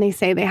about it and they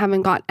say they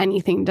haven't got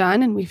anything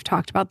done. And we've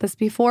talked about this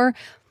before.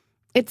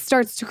 It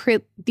starts to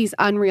create these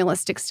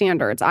unrealistic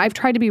standards. I've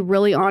tried to be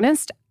really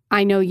honest.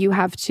 I know you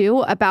have too,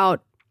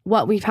 about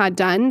what we've had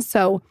done.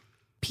 So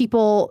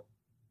people,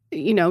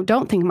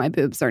 don't think my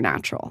boobs are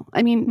natural.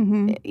 I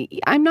mean,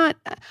 I'm not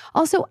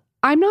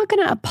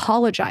going to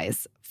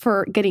apologize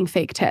for getting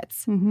fake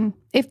tits.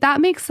 If that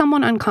makes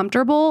someone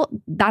uncomfortable,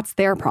 that's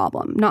their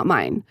problem, not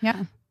mine.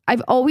 Yeah.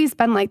 I've always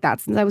been like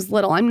that since I was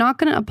little. I'm not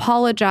going to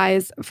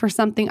apologize for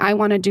something I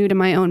want to do to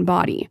my own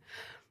body.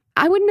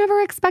 I would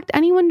never expect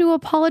anyone to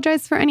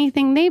apologize for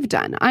anything they've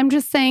done. I'm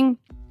just saying,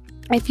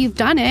 if you've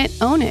done it,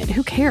 own it.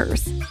 Who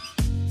cares?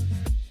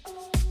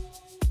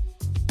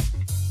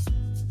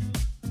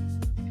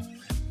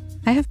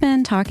 I have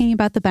been talking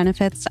about the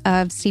benefits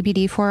of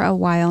CBD for a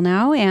while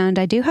now, and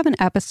I do have an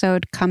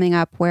episode coming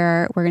up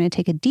where we're going to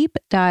take a deep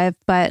dive,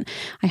 but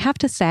I have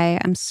to say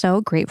I'm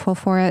so grateful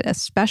for it,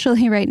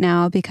 especially right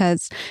now,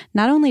 because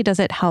not only does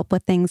it help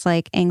with things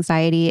like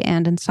anxiety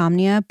and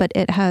insomnia, but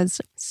it has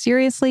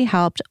seriously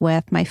helped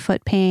with my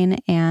foot pain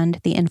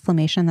and the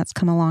inflammation that's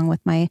come along with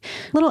my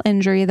little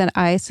injury that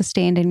I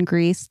sustained in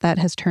Greece that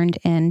has turned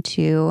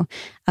into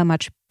a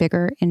much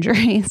bigger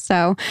injury.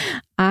 So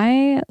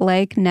I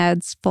like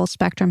Ned's full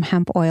spectrum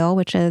hemp oil,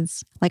 which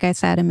is, like I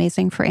said,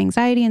 amazing for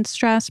anxiety and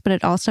stress, but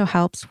it also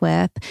helps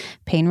with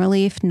pain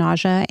relief,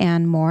 nausea,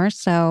 and more.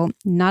 So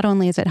not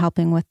only is it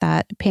helping with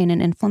that pain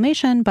and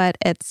inflammation, but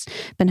it's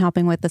been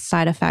helping with the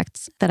side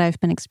effects that I've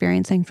been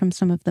experiencing from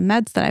some of the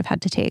meds that I've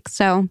had to take.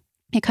 So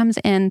It comes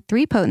in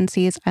 3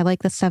 potencies. I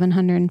like the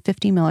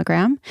 750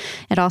 milligram.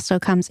 It also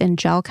comes in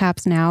gel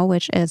caps now,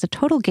 which is a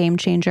total game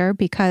changer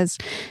because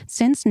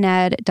since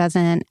Ned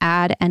doesn't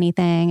add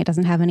anything, it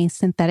doesn't have any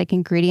synthetic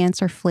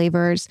ingredients or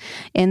flavors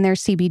in their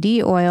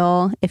CBD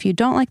oil. If you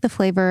don't like the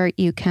flavor,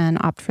 you can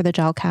opt for the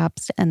gel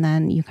caps and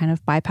then you kind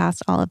of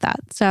bypass all of that.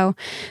 So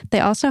they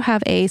also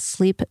have a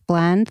sleep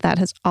blend that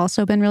has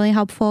also been really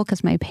helpful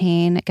because my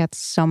pain gets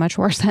so much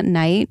worse at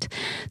night.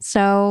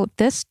 So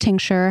this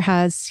tincture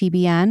has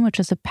CBN, which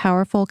is a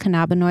powerful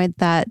cannabinoid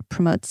that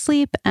promotes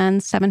sleep,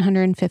 and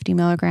 750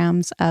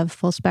 milligrams of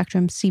full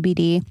spectrum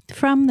CBD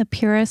from the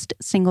purest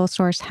single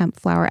source hemp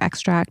flower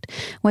extract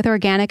with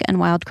organic and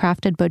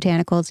wildcrafted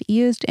botanicals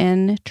used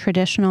in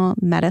traditional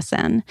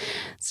medicine.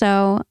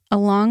 So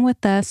along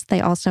with this,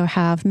 they also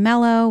have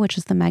Mellow, which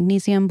is the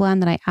magnesium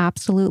blend that I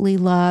absolutely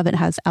love. It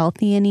has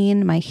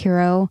L-theanine, my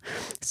hero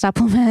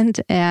supplement,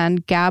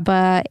 and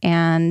GABA,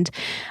 and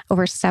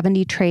over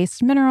 70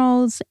 trace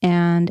minerals,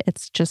 and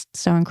it's just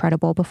so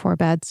incredible before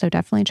bed. So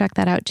definitely check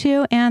that out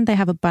too. And they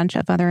have a bunch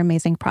of other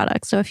amazing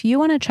products. So if you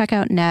want to check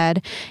out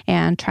Ned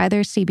and try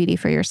their CBD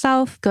for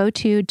yourself, go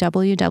to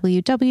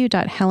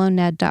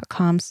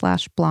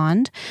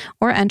www.helloned.com/blonde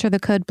or enter the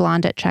code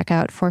blonde at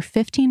checkout for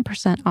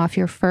 15% off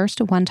your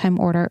first one-time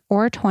order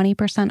or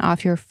 20%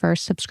 off your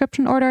first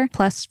subscription order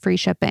plus free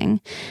shipping.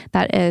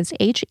 That is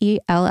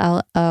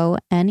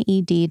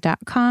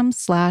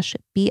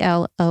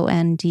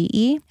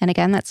HELLONED.com/BLONDE. And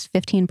again, that's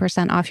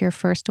 15% off your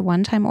first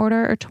one-time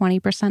order or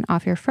 20%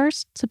 off your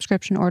first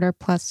subscription order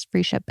plus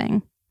free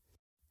shipping.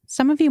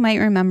 Some of you might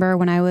remember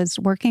when I was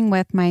working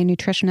with my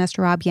nutritionist,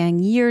 Rob Yang,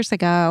 years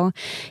ago,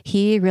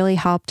 he really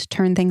helped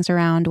turn things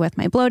around with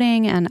my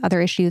bloating and other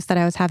issues that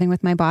I was having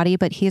with my body.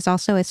 But he's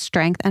also a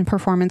strength and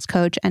performance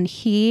coach, and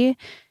he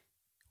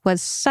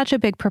was such a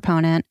big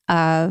proponent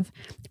of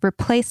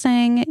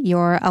replacing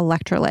your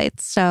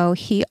electrolytes. So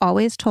he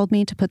always told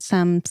me to put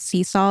some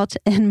sea salt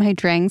in my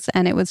drinks,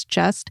 and it was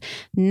just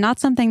not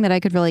something that I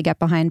could really get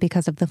behind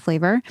because of the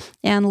flavor.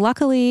 And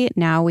luckily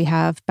now we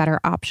have better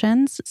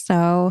options.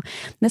 So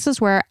this is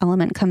where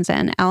Element comes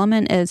in.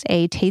 Element is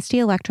a tasty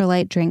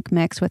electrolyte drink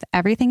mix with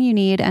everything you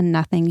need and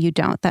nothing you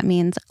don't. That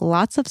means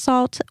lots of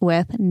salt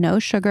with no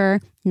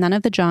sugar, none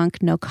of the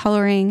junk, no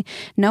coloring,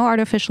 no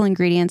artificial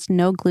ingredients,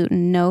 no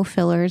gluten, no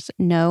fillers,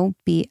 no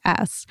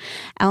BS.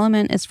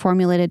 Element is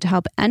formulated to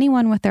help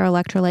anyone with their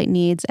electrolyte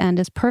needs and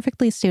is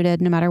perfectly suited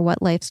no matter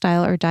what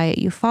lifestyle or diet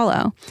you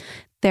follow.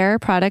 Their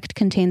product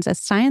contains a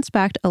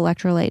science-backed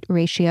electrolyte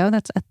ratio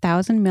that's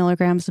 1,000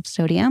 milligrams of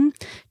sodium,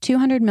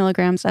 200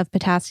 milligrams of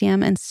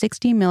potassium, and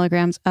 60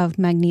 milligrams of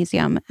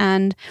magnesium.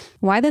 And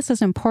why this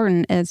is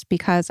important is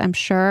because I'm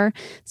sure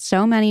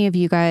so many of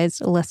you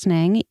guys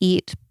listening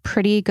eat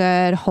pretty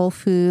good whole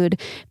food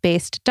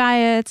based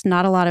diets,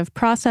 not a lot of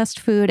processed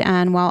food.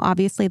 And while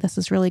obviously this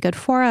is really good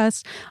for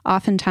us,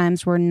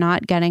 oftentimes we're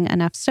not getting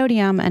enough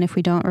sodium. And if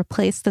we don't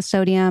replace the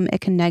sodium,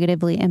 it can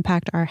negatively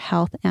impact our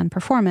health and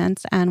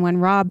performance. And when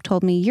Rob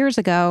told me years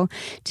ago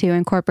to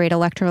incorporate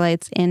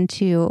electrolytes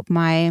into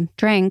my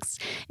drinks,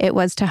 it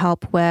was to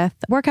help with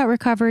workout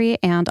recovery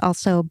and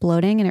also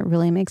bloating. And it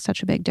really makes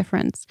such a big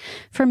difference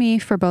for me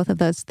for both of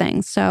those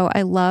things. So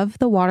I love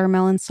the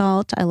watermelon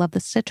salt. I love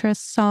the citrus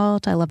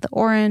salt. I love the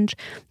orange.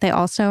 They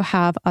also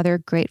have other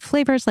great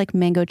flavors like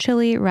mango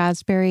chili,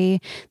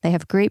 raspberry. They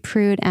have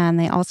grapefruit, and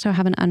they also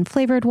have an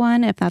unflavored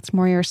one if that's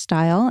more your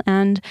style.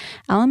 And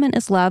Element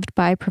is loved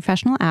by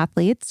professional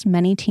athletes.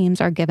 Many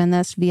teams are given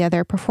this via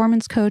their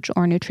performance coach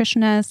or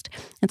nutritionist.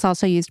 It's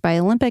also used by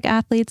Olympic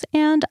athletes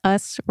and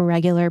us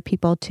regular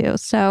people too.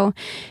 So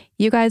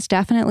you guys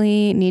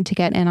definitely need to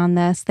get in on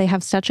this. They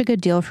have such a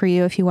good deal for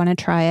you if you want to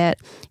try it.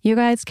 You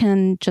guys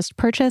can just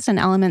purchase an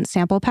Element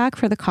sample pack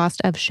for the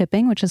cost of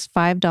shipping, which is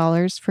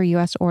 $5 for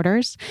US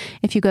orders.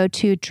 If you go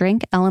to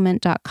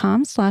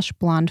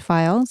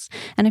drinkelement.com/blondefiles.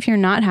 And if you're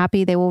not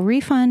happy, they will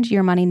refund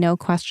your money, no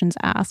questions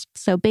asked.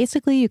 So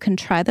basically, you can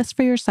try this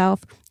for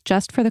yourself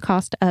just for the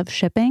cost of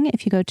shipping.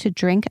 If you go to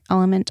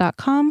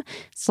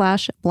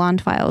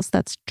drinkelement.com/blondefiles,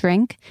 that's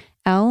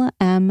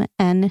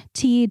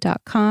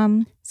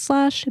drinkelement.com/BLONDEFILES.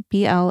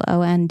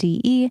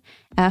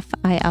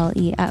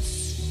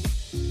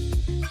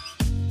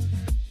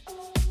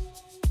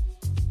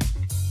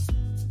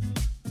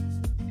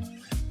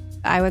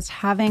 I was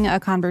having a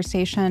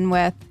conversation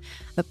with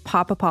the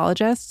pop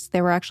apologists.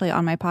 They were actually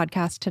on my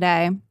podcast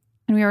today.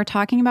 And we were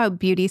talking about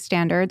beauty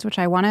standards, which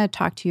I want to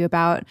talk to you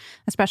about,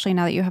 especially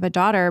now that you have a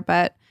daughter.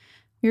 But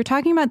we were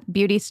talking about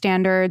beauty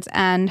standards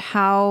and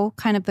how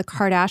kind of the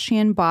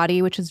Kardashian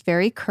body, which is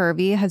very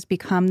curvy, has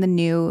become the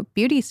new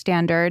beauty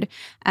standard,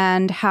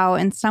 and how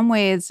in some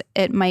ways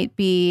it might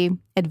be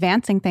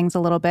advancing things a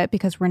little bit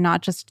because we're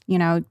not just,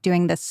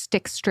 doing this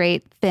stick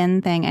straight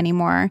thin thing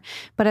anymore.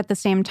 But at the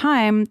same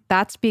time,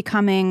 that's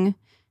becoming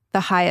the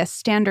highest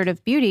standard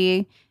of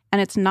beauty. And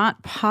it's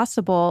not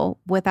possible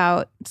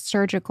without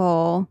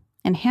surgical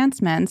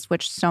enhancements,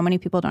 which so many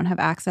people don't have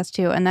access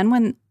to. And then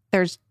when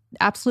there's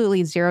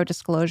absolutely zero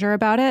disclosure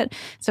about it,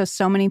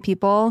 so many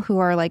people who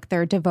are like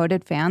their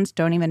devoted fans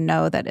don't even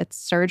know that it's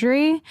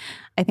surgery,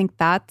 I think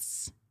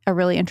that's a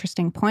really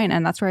interesting point,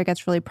 and that's where it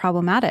gets really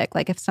problematic.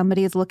 Like if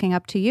somebody is looking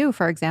up to you,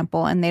 for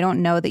example, and they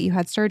don't know that you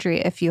had surgery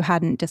if you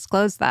hadn't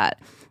disclosed that,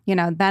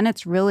 then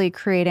it's really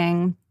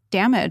creating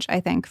damage, I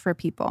think, for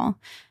people.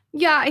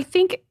 Yeah, I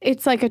think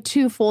it's like a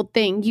twofold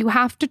thing. You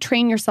have to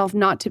train yourself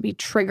not to be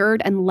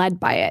triggered and led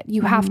by it.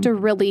 You have to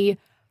really,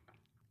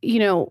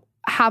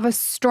 have a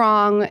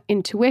strong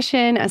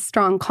intuition, a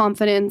strong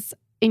confidence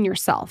in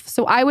yourself.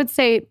 So I would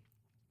say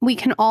we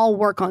can all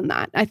work on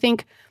that. I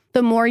think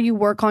the more you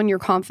work on your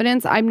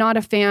confidence, I'm not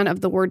a fan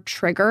of the word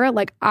trigger.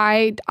 Like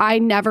I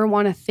never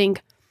want to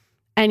think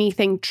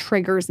anything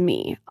triggers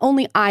me.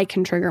 Only I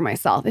can trigger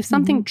myself. If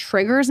something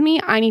triggers me,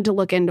 I need to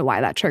look into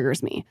why that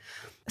triggers me.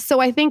 So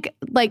I think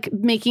like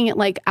making it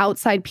like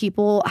outside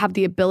people have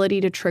the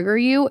ability to trigger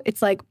you.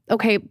 It's like,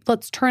 okay,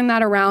 let's turn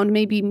that around,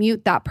 maybe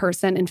mute that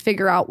person and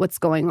figure out what's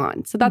going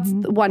on. So that's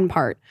one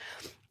part.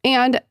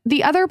 And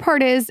the other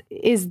part is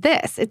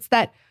this. It's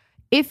that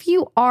if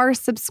you are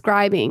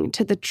subscribing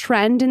to the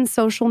trend in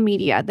social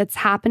media that's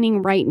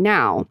happening right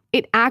now,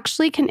 it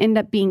actually can end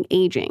up being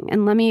aging.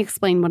 And let me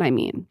explain what I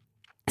mean.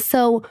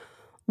 So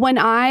when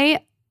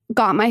I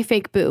got my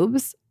fake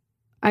boobs,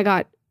 I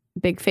got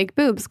big fake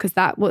boobs because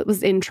that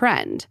was in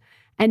trend.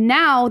 And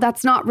now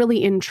that's not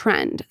really in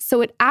trend.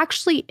 So it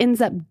actually ends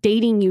up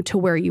dating you to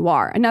where you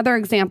are. Another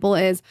example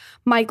is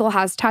Michael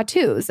has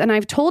tattoos. And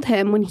I've told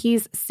him when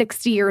he's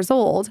 60 years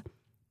old,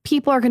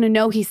 people are going to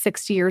know he's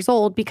 60 years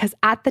old because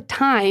at the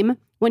time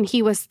when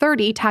he was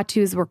 30,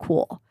 tattoos were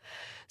cool.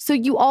 So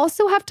you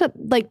also have to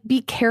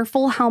be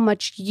careful how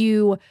much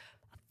you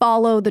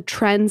follow the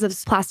trends of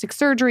plastic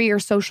surgery or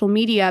social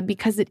media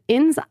because it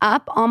ends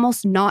up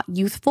almost not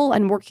youthful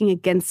and working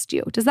against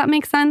you. Does that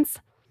make sense?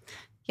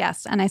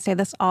 Yes. And I say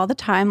this all the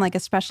time,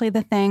 especially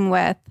the thing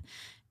with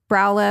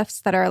brow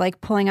lifts that are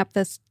pulling up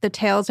the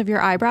tails of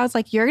your eyebrows.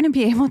 You're going to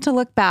be able to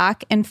look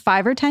back in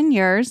 5 or 10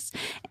 years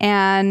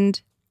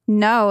and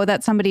know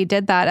that somebody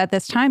did that at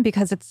this time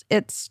because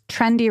it's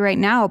trendy right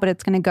now, but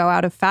it's going to go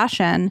out of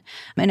fashion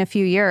in a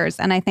few years.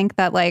 And I think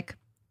that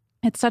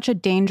it's such a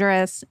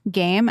dangerous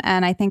game.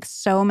 And I think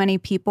so many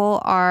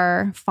people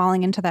are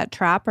falling into that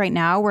trap right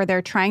now where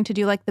they're trying to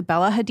do the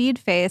Bella Hadid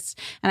face.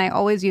 And I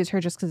always use her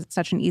just because it's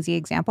such an easy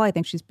example. I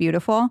think she's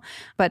beautiful,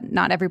 but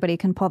not everybody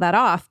can pull that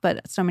off.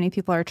 But so many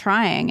people are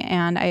trying.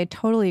 And I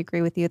totally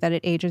agree with you that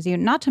it ages you.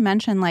 Not to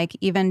mention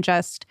even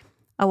just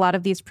a lot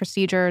of these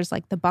procedures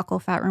like the buccal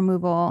fat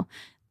removal,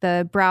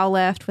 the brow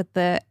lift with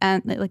the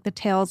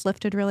tails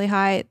lifted really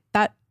high,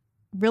 that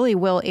really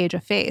will age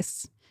a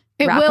face.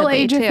 It will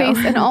age a face.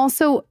 And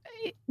also,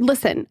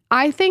 listen,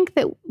 I think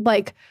that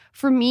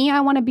for me, I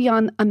want to be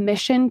on a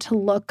mission to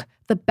look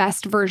the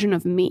best version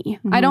of me.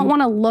 I don't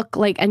want to look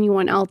like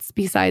anyone else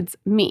besides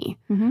me.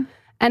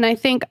 And I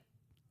think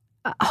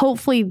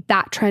hopefully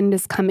that trend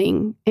is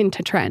coming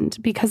into trend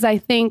because I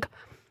think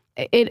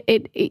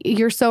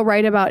you're so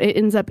right about it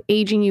ends up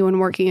aging you and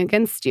working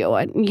against you.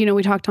 And,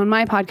 we talked on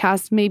my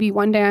podcast, maybe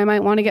one day I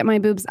might want to get my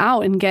boobs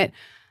out and get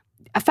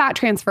a fat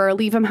transfer or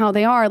leave them how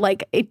they are.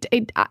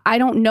 I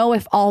don't know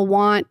if I'll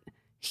want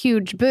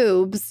huge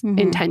boobs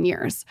in 10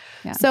 years.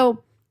 Yeah.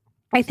 So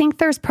I think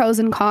there's pros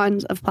and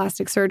cons of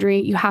plastic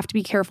surgery. You have to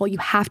be careful. You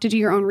have to do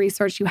your own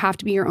research. You have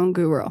to be your own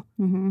guru.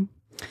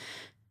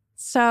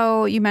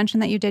 So you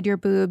mentioned that you did your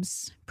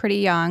boobs pretty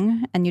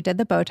young and you did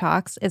the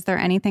Botox. Is there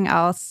anything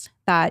else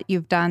that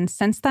you've done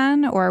since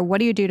then, or what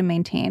do you do to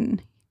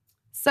maintain?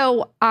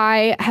 So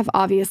I have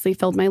obviously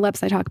filled my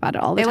lips. I talk about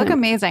it all the time. They look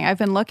amazing. I've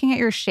been looking at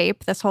your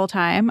shape this whole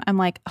time. I'm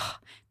like, oh,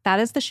 that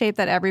is the shape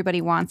that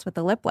everybody wants with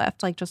the lip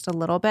lift, just a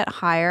little bit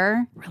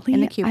higher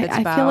in the Cupid's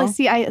bow.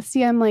 I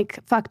feel I'm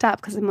fucked up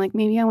because I'm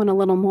maybe I want a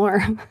little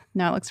more.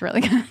 No, it looks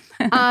really good.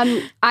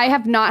 I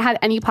have not had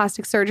any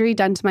plastic surgery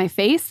done to my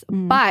face,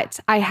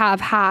 but I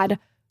have had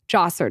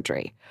jaw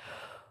surgery,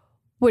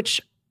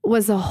 which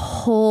was a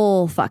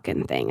whole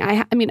fucking thing.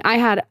 I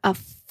had a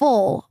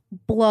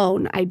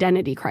full-blown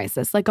identity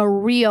crisis, a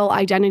real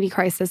identity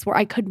crisis where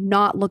I could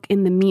not look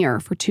in the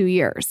mirror for 2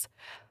 years.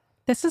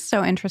 This is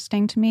so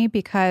interesting to me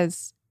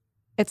because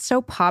it's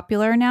so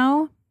popular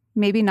now,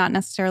 maybe not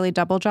necessarily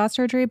double jaw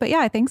surgery, but yeah,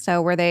 I think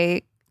so, where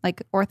they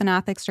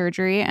orthodontic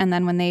surgery and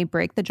then when they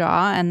break the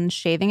jaw and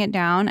shaving it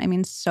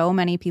down, so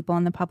many people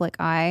in the public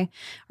eye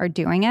are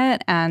doing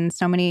it and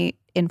so many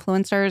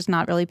influencers,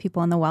 not really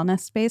people in the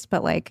wellness space,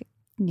 but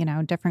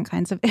different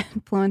kinds of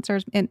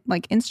influencers,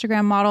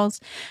 Instagram models.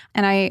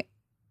 And I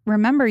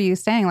remember you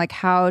saying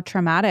how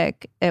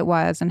traumatic it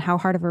was and how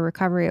hard of a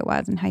recovery it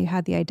was and how you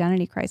had the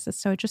identity crisis.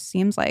 So it just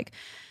seems like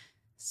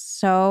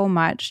so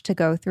much to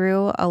go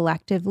through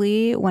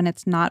electively when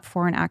it's not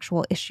for an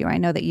actual issue. I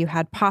know that you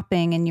had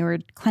popping and you were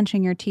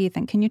clenching your teeth.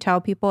 And can you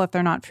tell people if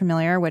they're not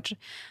familiar, which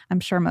I'm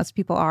sure most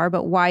people are,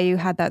 but why you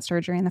had that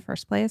surgery in the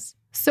first place?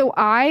 So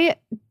I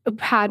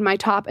had my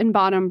top and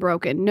bottom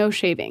broken, no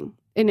shaving.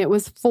 And it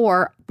was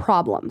for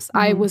problems.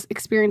 I was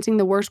experiencing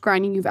the worst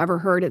grinding you've ever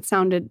heard. It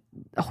sounded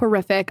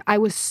horrific. I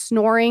was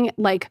snoring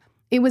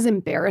it was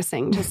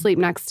embarrassing to sleep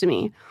next to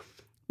me.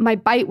 My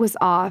bite was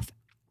off.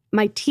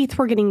 my teeth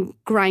were getting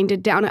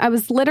grinded down. I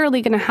was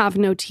literally going to have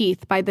no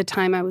teeth by the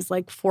time I was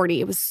like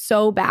 40. It was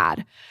so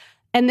bad.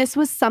 And this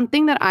was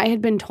something that I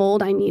had been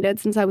told I needed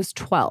since I was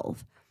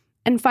 12.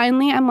 And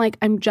finally, I'm like,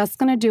 I'm just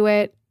going to do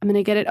it. I'm going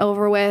to get it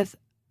over with.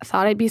 I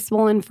thought I'd be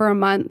swollen for a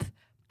month.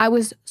 I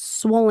was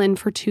swollen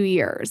for 2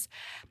 years.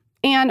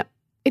 And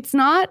it's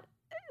not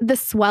the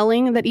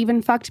swelling that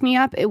even fucked me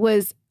up. It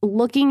was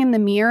looking in the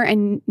mirror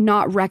and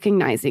not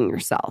recognizing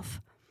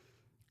yourself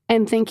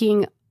and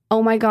thinking,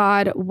 oh my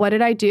God, what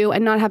did I do?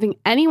 And not having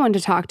anyone to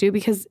talk to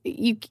because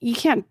you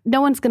can't, no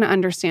one's going to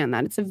understand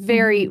that. It's a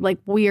very like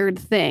weird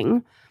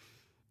thing.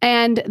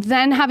 And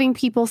then having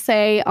people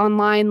say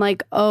online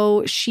like,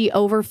 oh, she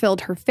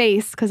overfilled her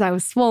face because I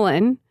was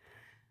swollen.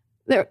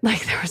 There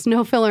was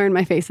no filler in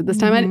my face at this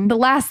time. The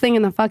last thing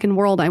in the fucking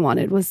world I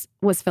wanted was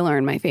filler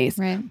in my face.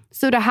 Right.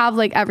 So to have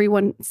like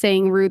everyone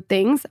saying rude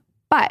things,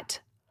 but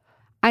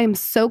I am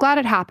so glad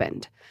it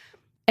happened.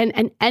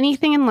 And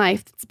anything in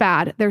life that's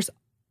bad, there's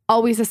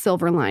always a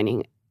silver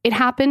lining. It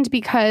happened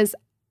because,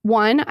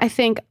 one, I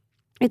think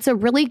it's a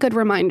really good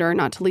reminder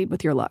not to lead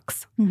with your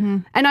looks.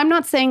 And I'm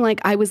not saying like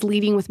I was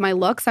leading with my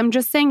looks. I'm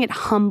just saying it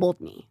humbled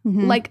me.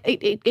 Like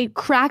it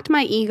cracked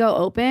my ego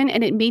open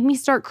and it made me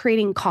start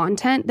creating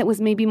content that was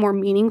maybe more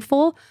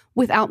meaningful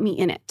without me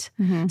in it.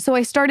 So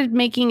I started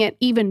making it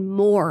even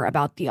more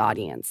about the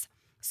audience.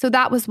 So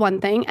that was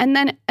one thing. And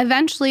then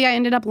eventually I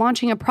ended up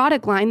launching a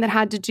product line that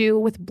had to do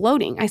with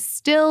bloating. I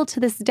still to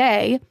this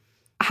day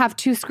have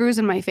 2 screws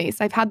in my face.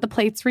 I've had the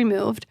plates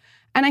removed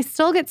and I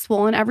still get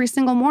swollen every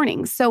single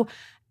morning. So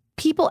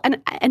people,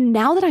 and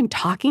now that I'm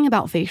talking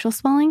about facial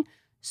swelling,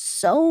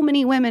 so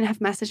many women have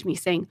messaged me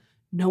saying,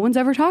 no one's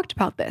ever talked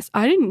about this.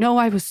 I didn't know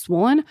I was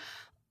swollen.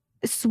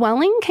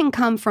 Swelling can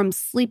come from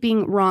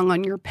sleeping wrong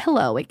on your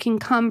pillow. It can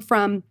come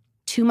from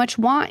too much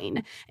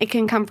wine. It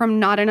can come from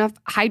not enough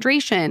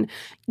hydration.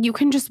 You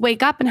can just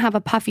wake up and have a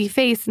puffy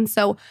face. And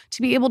so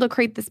to be able to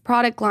create this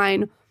product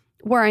line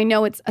where I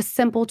know it's a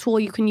simple tool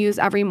you can use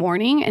every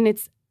morning and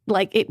it's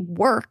like it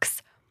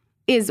works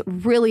is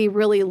really,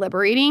 really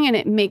liberating and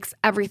it makes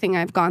everything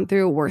I've gone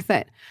through worth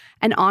it.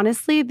 And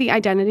honestly, the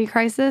identity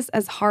crisis,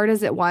 as hard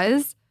as it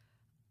was,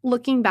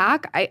 looking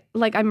back,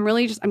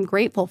 I'm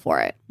grateful for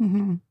it.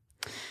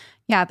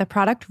 Yeah, the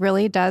product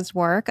really does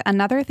work.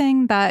 Another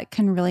thing that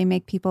can really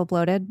make people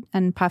bloated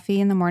and puffy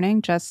in the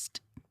morning,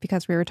 just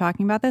because we were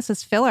talking about this,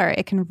 is filler.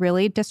 It can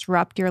really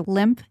disrupt your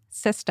lymph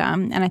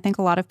system. And I think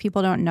a lot of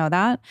people don't know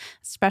that,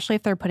 especially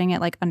if they're putting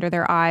it like under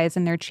their eyes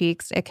and their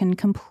cheeks. It can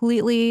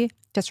completely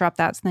disrupt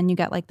that. So then you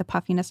get like the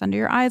puffiness under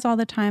your eyes all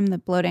the time, the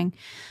bloating.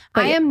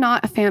 But I am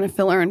not a fan of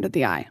filler under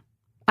the eye.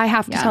 I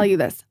have to tell you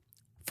this.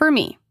 For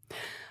me,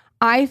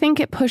 I think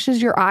it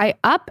pushes your eye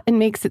up and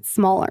makes it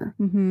smaller.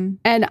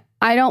 And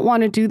I don't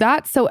want to do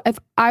that. So if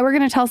I were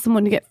going to tell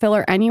someone to get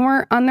filler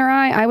anywhere on their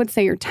eye, I would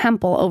say your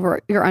temple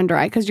over your under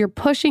eye because you're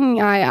pushing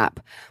the eye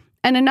up.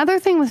 And another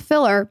thing with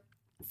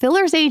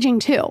filler's aging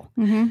too.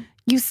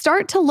 You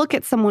start to look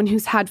at someone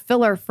who's had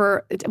filler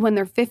for when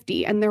they're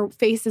 50 and their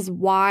face is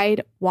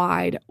wide.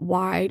 Yeah.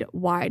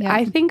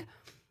 I think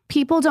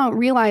people don't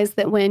realize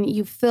that when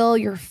you fill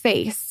your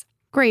face,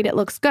 great, it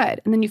looks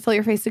good. And then you fill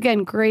your face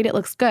again, great, it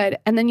looks good.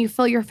 And then you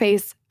fill your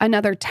face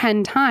another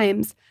 10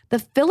 times. The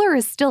filler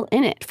is still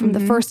in it from the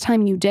first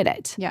time you did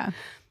it. Yeah.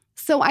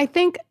 So I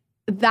think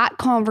that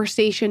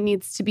conversation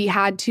needs to be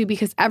had too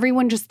because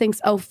everyone just thinks,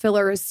 oh,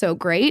 filler is so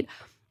great.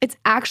 It's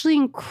actually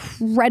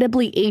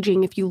incredibly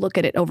aging if you look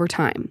at it over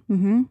time.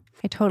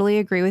 I totally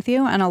agree with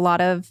you. And a lot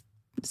of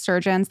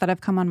surgeons that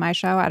have come on my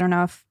show, I don't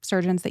know if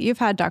surgeons that you've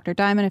had, Dr.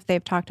 Diamond, if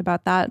they've talked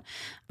about that,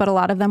 but a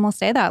lot of them will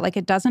say that. Like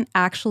it doesn't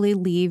actually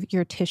leave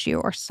your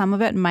tissue, or some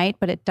of it might,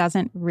 but it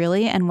doesn't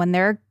really. And when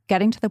they're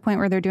getting to the point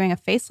where they're doing a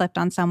facelift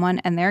on someone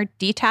and they're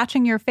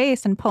detaching your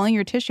face and pulling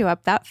your tissue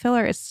up, that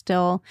filler is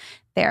still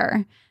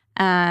there.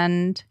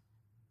 And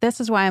this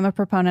is why I'm a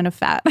proponent of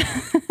fat.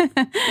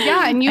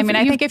 Yeah. And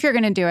I think if you're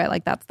going to do it,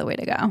 like that's the way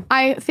to go.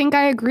 I think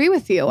I agree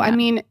with you. Yeah. I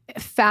mean,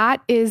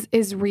 fat is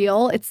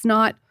real. It's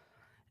not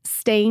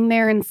staying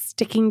there and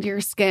sticking to your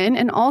skin.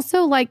 And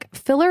also like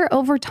filler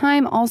over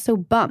time also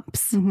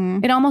bumps.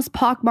 It almost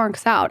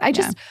pockmarks out.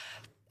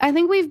 I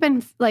think we've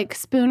been like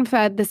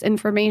spoon-fed this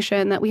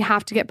information that we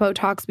have to get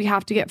Botox, we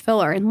have to get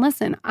filler. And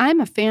listen, I'm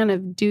a fan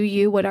of do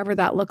you, whatever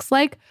that looks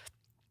like,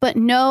 but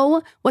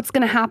know what's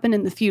going to happen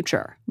in the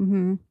future.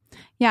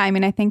 Yeah, I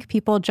mean, I think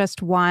people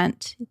just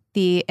want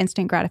the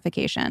instant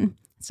gratification.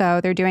 So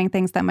they're doing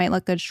things that might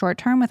look good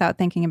short-term without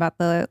thinking about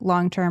the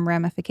long-term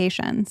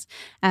ramifications.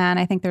 And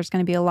I think there's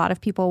going to be a lot of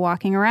people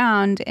walking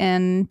around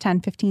in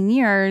 10, 15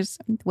 years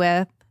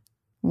with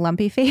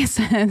lumpy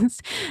faces.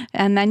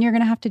 And then you're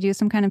going to have to do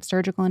some kind of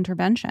surgical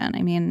intervention.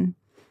 I mean,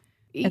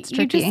 it's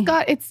tricky. You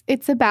just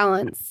it's a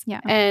balance.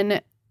 Yeah.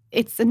 And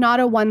it's not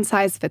a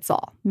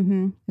one-size-fits-all.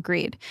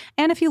 Agreed.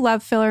 And if you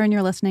love filler and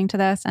you're listening to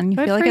this and you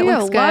good feel like it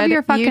looks good, love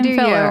your fucking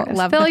filler.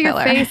 Love Fill the your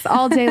filler. face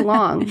all day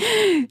long.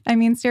 I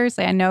mean,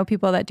 seriously, I know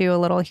people that do a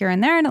little here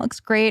and there and it looks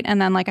great. And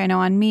then like I know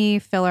on me,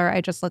 filler, I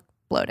just look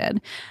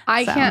bloated.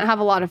 I can't have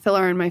a lot of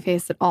filler in my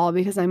face at all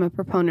because I'm a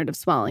proponent of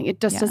swelling.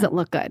 It just doesn't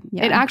look good.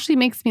 Yeah. It actually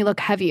makes me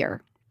look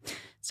heavier.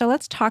 So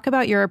let's talk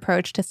about your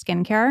approach to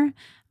skincare.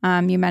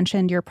 You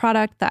mentioned your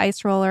product, the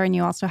ice roller, and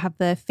you also have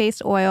the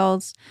face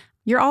oils.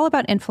 You're all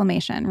about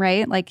inflammation,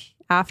 right? Like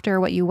after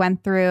what you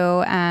went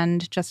through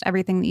and just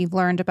everything that you've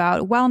learned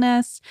about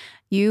wellness,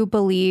 you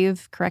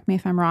believe, correct me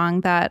if I'm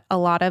wrong, that a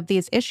lot of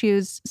these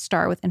issues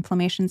start with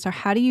inflammation. So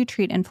how do you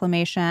treat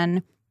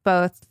inflammation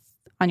both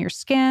on your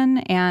skin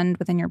and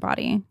within your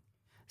body?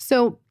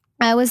 So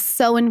I was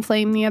so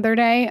inflamed the other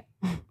day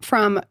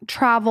from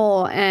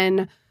travel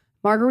and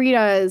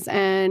margaritas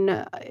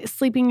and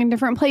sleeping in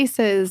different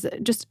places,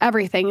 just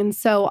everything. And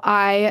so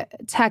I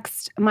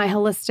text my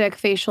holistic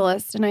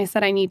facialist and I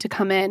said, I need to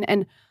come in.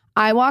 And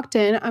I walked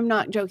in, I'm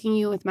not joking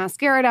you, with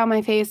mascara down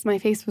my face. My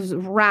face was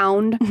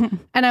round.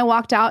 And I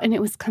walked out and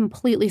it was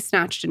completely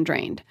snatched and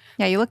drained.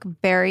 Yeah, you look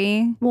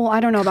very well, I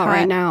don't know about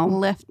right now.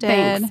 Lifted.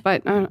 Thanks,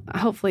 but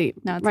hopefully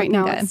right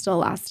now it's still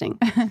lasting.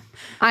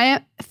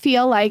 I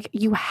feel like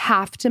you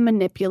have to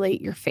manipulate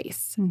your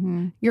face.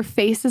 Your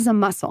face is a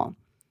muscle.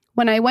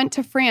 When I went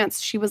to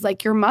France, she was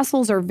like, your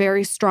muscles are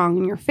very strong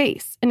in your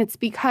face. And it's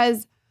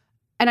because,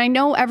 and I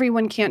know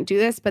everyone can't do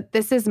this, but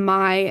this is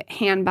my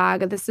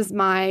handbag, this is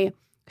my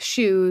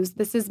shoes,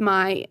 this is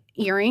my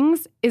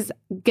earrings, is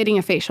getting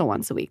a facial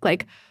once a week.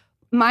 Like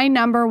my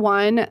number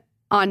one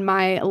on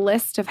my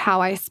list of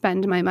how I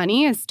spend my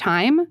money is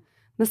time.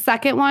 The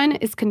second one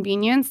is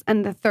convenience.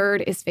 And the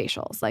third is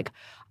facials. Like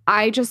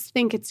I just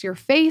think it's your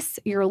face,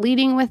 you're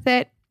leading with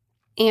it.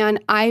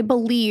 And I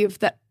believe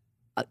that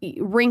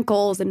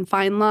wrinkles and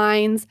fine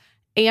lines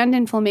and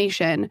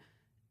inflammation,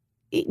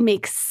 it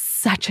makes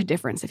such a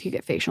difference if you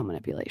get facial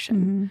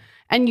manipulation.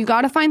 And you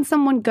got to find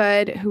someone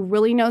good who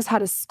really knows how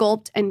to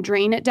sculpt and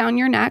drain it down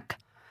your neck.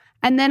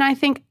 And then I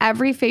think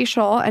every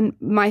facial, and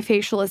my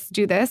facialists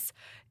do this,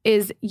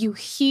 is you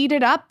heat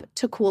it up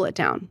to cool it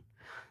down.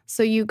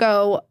 So you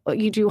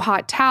do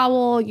hot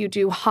towel, you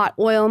do hot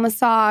oil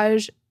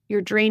massage,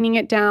 you're draining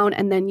it down,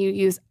 and then you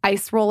use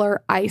ice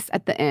roller ice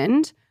at the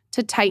end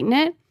to tighten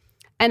it.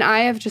 And I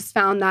have just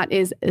found that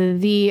is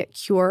the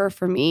cure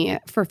for me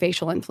for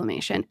facial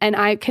inflammation. And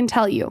I can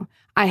tell you,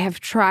 I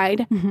have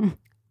tried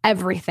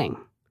everything,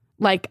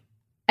 like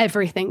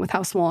everything with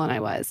how swollen I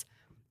was.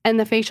 And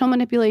the facial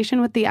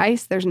manipulation with the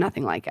ice, there's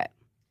nothing like it.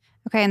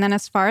 Okay. And then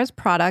as far as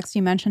products,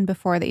 you mentioned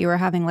before that you were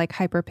having like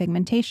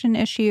hyperpigmentation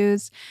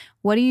issues.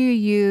 What do you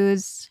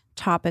use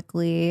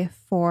topically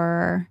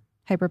for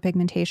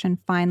hyperpigmentation,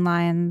 fine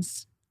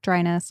lines,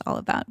 dryness, all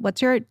of that?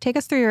 Take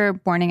us through your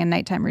morning and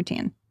nighttime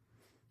routine.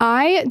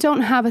 I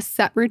don't have a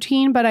set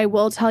routine, but I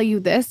will tell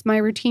you this. My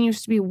routine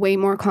used to be way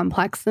more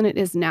complex than it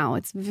is now.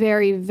 It's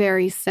very,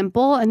 very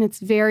simple, and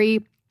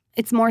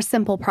it's more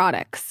simple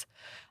products.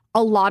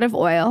 A lot of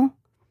oil,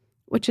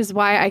 which is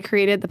why I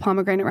created the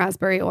pomegranate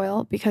raspberry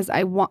oil, because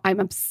I'm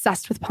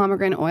obsessed with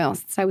pomegranate oil.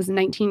 Since I was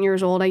 19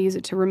 years old, I use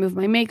it to remove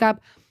my makeup,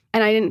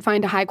 and I didn't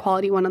find a high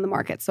quality one on the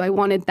market. So I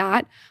wanted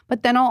that.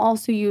 But then I'll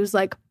also use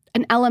like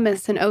an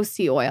Elemis and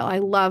OC oil. I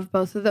love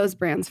both of those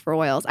brands for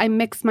oils. I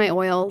mix my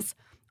oils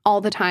all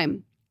the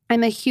time.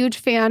 I'm a huge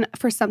fan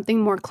for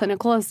something more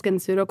clinical as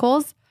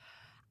SkinCeuticals.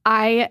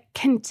 I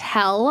can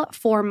tell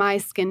for my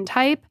skin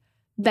type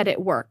that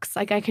it works.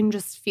 Like I can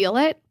just feel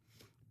it.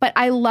 But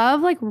I love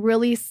like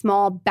really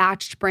small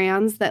batched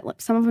brands that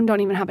some of them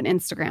don't even have an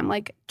Instagram,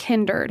 like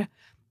Kindred.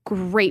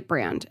 Great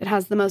brand. It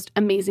has the most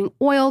amazing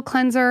oil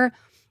cleanser.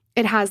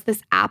 It has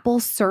this apple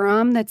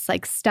serum that's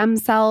like stem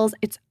cells.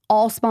 It's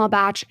all small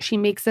batch. She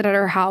makes it at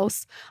her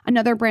house.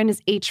 Another brand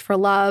is H for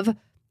Love.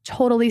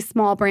 Totally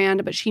small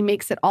brand, but she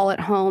makes it all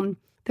at home.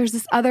 There's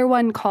this other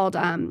one called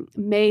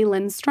May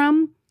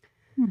Lindstrom.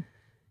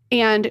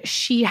 And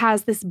she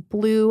has this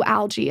blue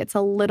algae. It's a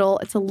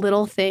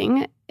little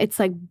thing. It's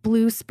like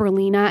blue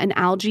spirulina and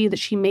algae that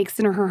she makes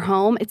in her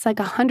home. It's like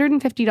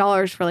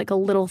 $150 for like a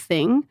little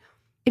thing.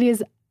 It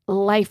is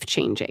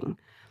life-changing.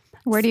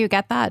 Where do you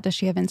get that? Does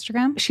she have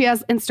Instagram? She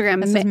has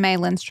Instagram. This is May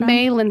Lindstrom?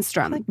 May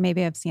Lindstrom. Like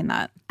maybe I've seen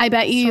that. I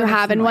bet you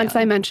have. And once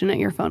I mention it,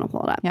 your phone will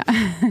pull it up. Yeah.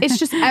 It's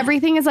just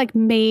everything is like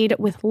made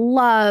with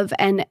love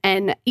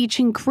and each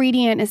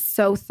ingredient is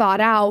so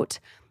thought out.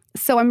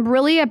 So I'm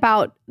really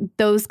about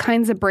those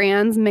kinds of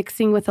brands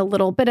mixing with a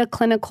little bit of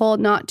clinical,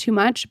 not too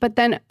much. But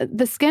then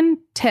the skin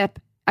tip,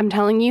 I'm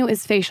telling you,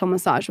 is facial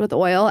massage with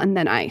oil and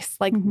then ice.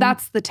 Like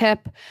that's the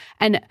tip.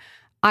 And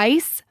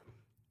ice,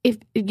 if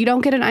you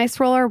don't get an ice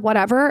roller,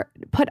 whatever,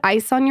 put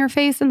ice on your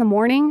face in the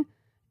morning,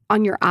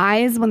 on your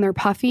eyes when they're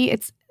puffy.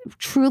 It's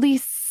truly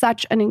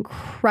such an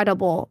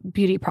incredible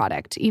beauty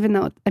product, even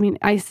though,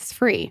 ice is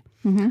free.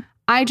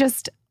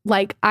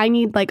 I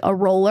need like a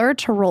roller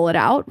to roll it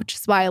out, which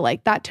is why I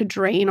like that to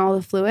drain all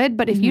the fluid.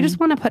 But if you just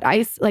want to put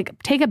ice,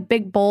 like take a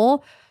big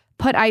bowl,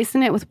 put ice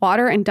in it with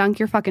water and dunk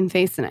your fucking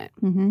face in it.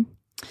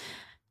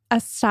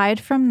 Aside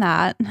from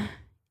that,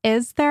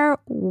 is there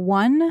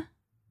one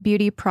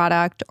beauty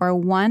product or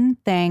one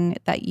thing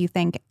that you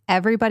think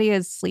everybody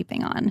is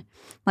sleeping on,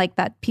 like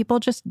that people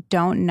just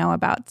don't know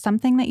about,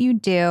 something that you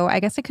do. I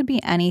guess it could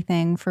be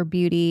anything for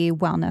beauty,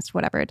 wellness,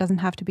 whatever. It doesn't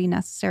have to be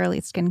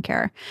necessarily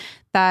skincare,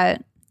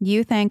 that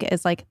you think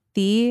is like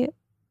the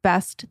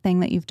best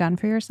thing that you've done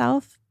for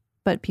yourself,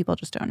 but people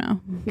just don't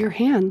know. Your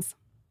hands.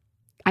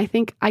 I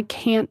think I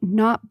can't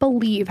not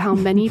believe how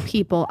many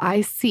people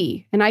I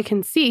see, and I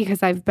can see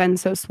because I've been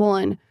so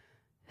swollen,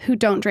 who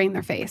don't drain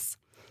their face.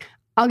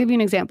 I'll give you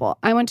an example.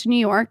 I went to New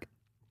York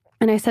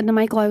and I said to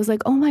Michael, I was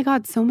like, oh my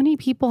God, so many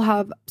people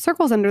have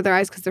circles under their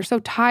eyes because they're so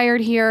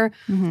tired here.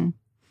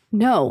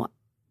 No,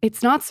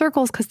 it's not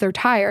circles because they're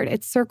tired.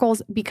 It's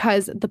circles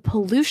because the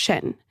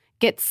pollution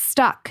gets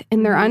stuck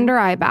in their under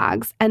eye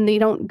bags and they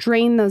don't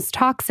drain those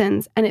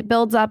toxins, and it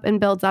builds up and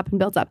builds up and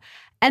builds up.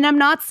 And I'm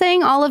not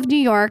saying all of New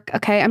York,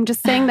 okay? I'm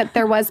just saying that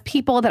there was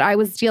people that I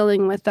was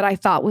dealing with that I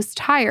thought was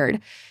tired.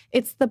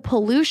 It's the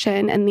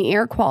pollution and the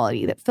air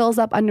quality that fills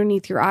up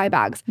underneath your eye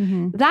bags.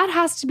 That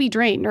has to be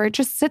drained or it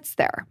just sits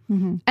there.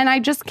 And I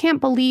just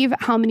can't believe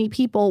how many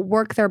people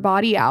work their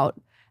body out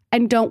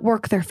and don't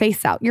work their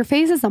face out. Your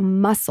face is a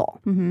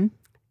muscle.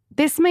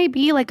 This may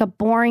be like a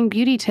boring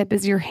beauty tip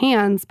is your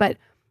hands, but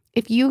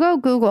if you go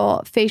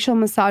Google facial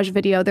massage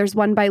video, there's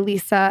one by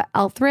Lisa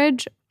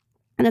Etheridge,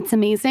 and it's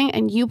amazing.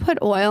 And you put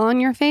oil on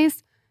your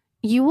face,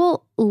 you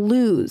will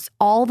lose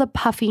all the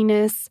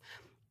puffiness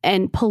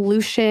and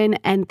pollution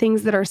and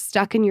things that are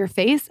stuck in your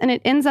face. And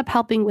it ends up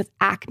helping with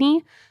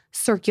acne,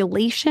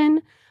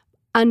 circulation,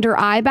 under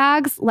eye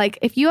bags. Like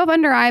if you have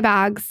under eye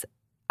bags,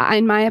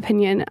 in my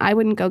opinion, I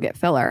wouldn't go get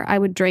filler. I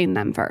would drain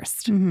them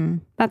first.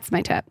 That's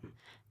my tip.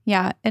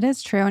 Yeah, it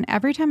is true. And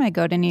every time I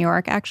go to New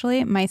York,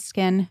 actually, my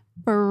skin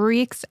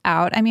freaks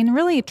out. I mean,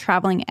 really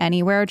traveling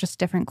anywhere, just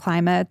different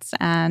climates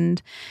and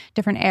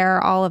different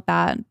air, all of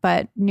that.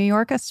 But New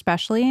York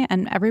especially,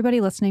 and everybody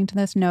listening to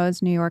this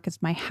knows New York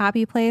is my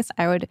happy place.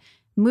 I would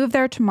move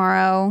there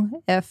tomorrow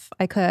if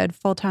I could,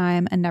 full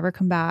time, and never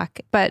come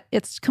back. But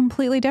it's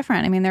completely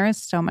different. I mean, there is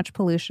so much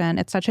pollution.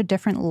 It's such a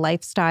different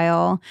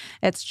lifestyle.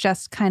 It's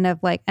just kind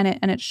of like, and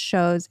it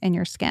shows in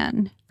your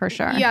skin for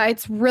sure. Yeah,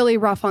 it's really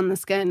rough on the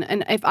skin.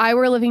 And if I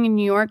were living in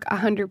New York,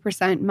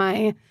 100%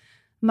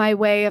 my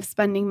way of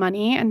spending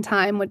money and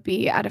time would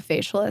be at a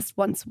facialist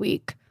once a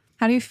week.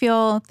 How do you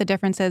feel the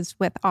differences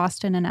with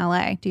Austin and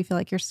LA? Do you feel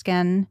like your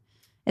skin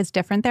is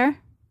different there?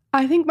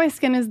 I think my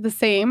skin is the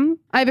same.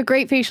 I have a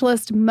great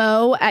facialist,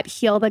 Mo, at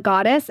Heal the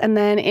Goddess. And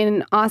then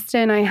in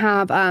Austin, I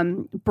have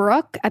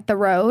Brooke at The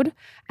Road.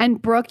 And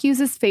Brooke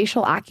uses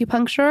facial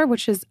acupuncture,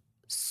 which is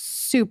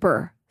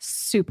super,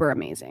 super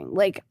amazing.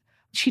 Like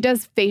she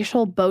does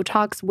facial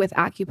Botox with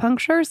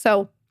acupuncture.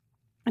 So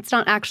it's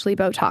not actually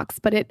Botox,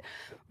 but it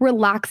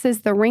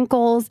relaxes the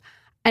wrinkles.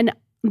 And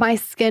my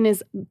skin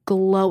is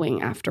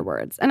glowing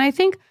afterwards. And I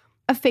think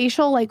a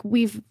facial, like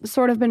we've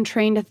sort of been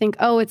trained to think,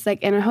 oh, it's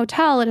like in a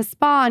hotel, at a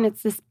spa, and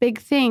it's this big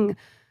thing.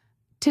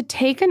 To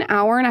take an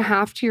hour and a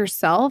half to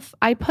yourself,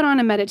 I put on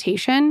a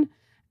meditation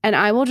and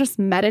I will just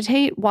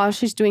meditate while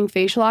she's doing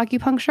facial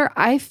acupuncture.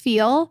 I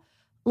feel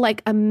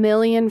like $1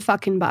 million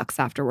fucking bucks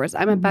afterwards.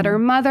 I'm a better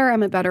mother.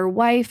 I'm a better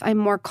wife. I'm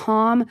more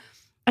calm.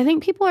 I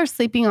think people are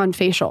sleeping on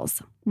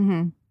facials.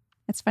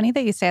 It's funny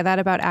that you say that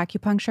about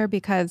acupuncture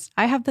because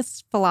I have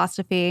this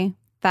philosophy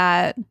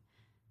that,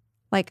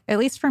 like, at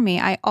least for me,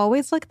 I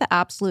always look the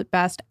absolute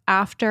best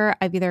after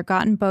I've either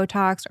gotten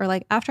Botox or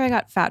like after I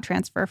got fat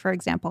transfer, for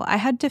example. I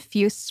had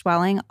diffuse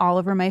swelling all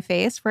over my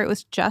face where it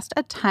was just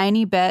a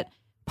tiny bit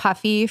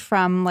puffy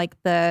from like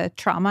the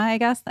trauma, I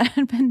guess, that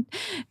had been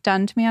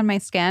done to me on my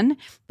skin.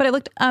 But it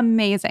looked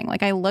amazing.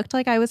 Like I looked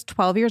like I was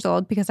 12 years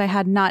old because I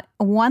had not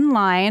one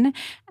line.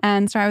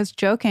 And so I was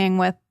joking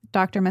with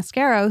Dr.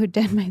 Mascaro, who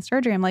did my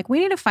surgery. I'm like, we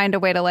need to find a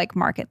way to like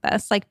market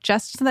this, like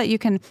just so that you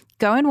can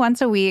go in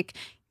once a week,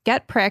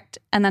 get pricked,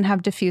 and then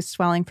have diffuse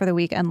swelling for the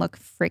week and look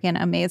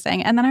freaking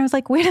amazing. And then I was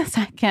like, wait a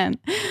second.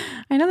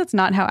 I know that's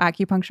not how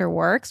acupuncture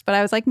works, but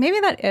I was like, maybe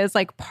that is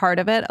like part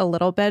of it a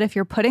little bit. If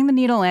you're putting the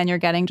needle in, you're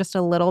getting just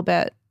a little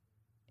bit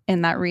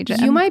in that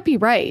region. You might be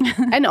right.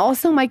 And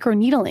also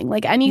microneedling,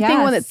 like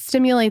anything that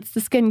stimulates the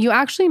skin, you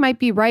actually might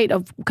be right.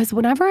 Because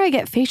whenever I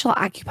get facial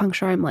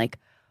acupuncture, I'm like,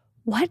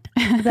 what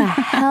the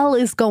hell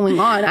is going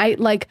on?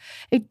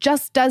 It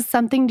just does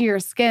something to your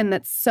skin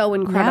that's so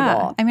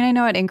incredible. Yeah. I mean, I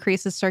know it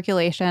increases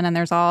circulation and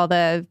there's all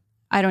the,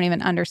 I don't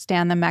even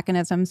understand the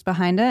mechanisms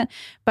behind it,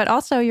 but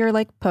also you're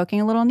like poking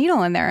a little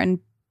needle in there. And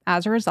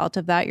as a result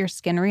of that, your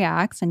skin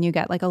reacts and you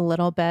get like a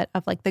little bit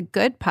of like the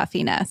good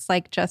puffiness,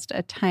 like just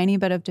a tiny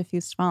bit of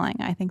diffuse swelling.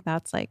 I think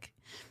that's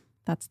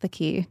the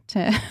key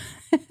to.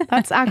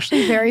 That's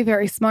actually very,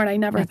 very smart. I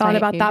never thought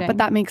about that, but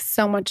that makes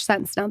so much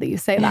sense now that you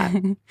say that.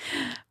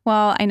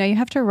 Well, I know you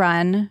have to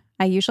run.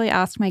 I usually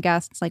ask my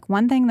guests like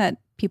one thing that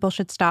people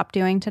should stop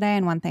doing today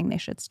and one thing they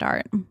should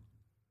start.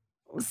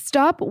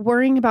 Stop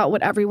worrying about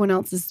what everyone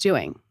else is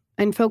doing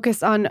and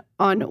focus on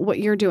what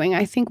you're doing.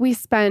 I think we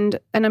spend,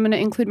 and I'm going to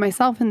include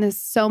myself in this,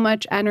 so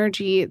much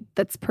energy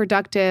that's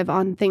productive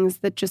on things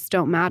that just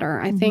don't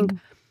matter. I think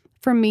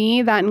for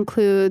me, that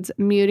includes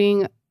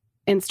muting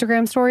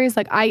Instagram stories.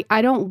 Like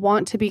I don't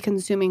want to be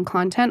consuming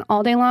content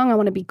all day long. I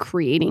want to be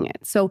creating it.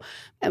 So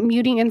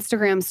muting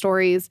Instagram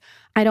stories.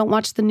 I don't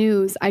watch the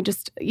news. I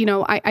just,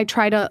 I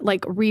try to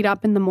like read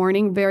up in the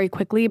morning very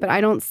quickly, but I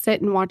don't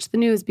sit and watch the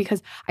news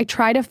because I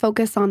try to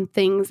focus on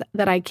things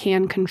that I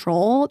can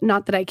control,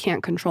 not that I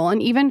can't control.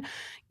 And even,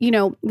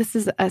 this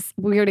is a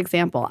weird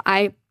example.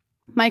 I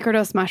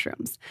microdose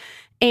mushrooms.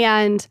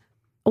 And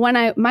when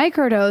I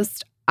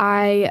microdosed,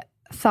 I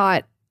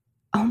thought,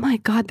 oh my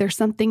God, there's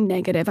something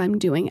negative I'm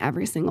doing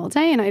every single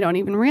day and I don't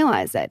even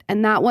realize it.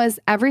 And that was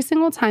every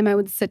single time I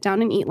would sit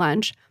down and eat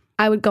lunch,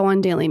 I would go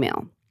on Daily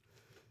Mail.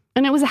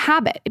 And it was a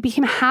habit. It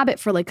became a habit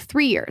for like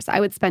 3 years. I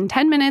would spend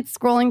 10 minutes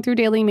scrolling through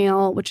Daily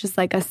Mail, which is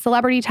like a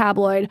celebrity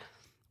tabloid,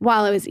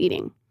 while I was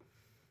eating.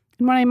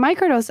 And when I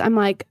microdose, I'm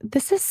like,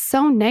 this is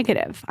so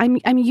negative.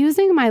 I'm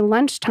using my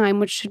lunchtime,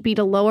 which should be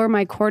to lower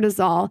my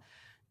cortisol,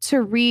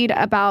 to read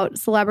about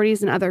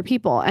celebrities and other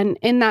people. And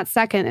in that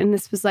second, and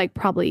this was like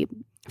probably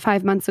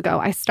 5 months ago,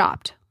 I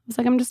stopped. I was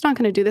like, I'm just not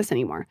going to do this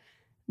anymore.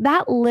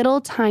 That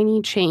little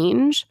tiny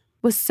change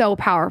was so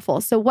powerful.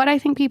 So what I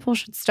think people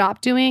should stop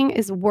doing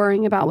is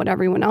worrying about what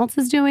everyone else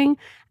is doing.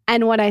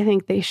 And what I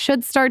think they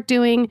should start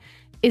doing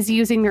is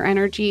using their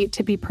energy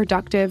to be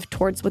productive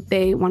towards what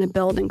they want to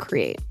build and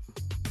create.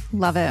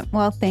 Love it.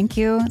 Well, thank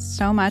you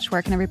so much.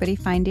 Where can everybody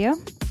find you?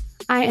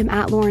 I am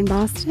at Lauryn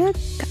Bosstick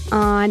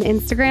on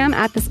Instagram,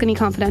 at The Skinny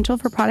Confidential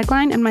for product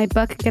line. And my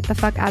book, Get the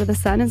Fuck Out of the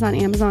Sun, is on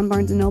Amazon,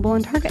 Barnes & Noble,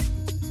 and Target.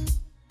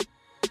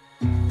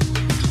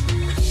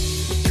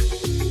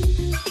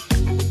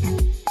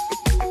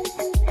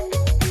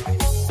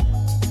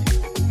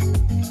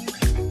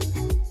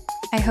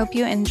 I hope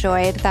you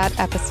enjoyed that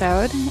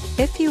episode.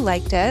 If you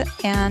liked it,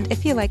 and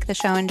if you like the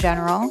show in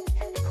general,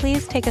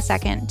 please take a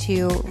second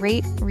to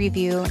rate,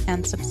 review,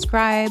 and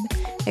subscribe.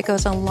 It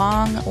goes a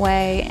long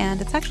way, and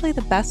it's actually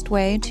the best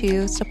way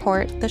to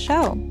support the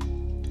show.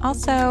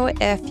 Also,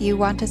 if you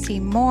want to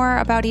see more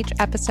about each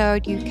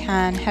episode, you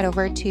can head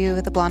over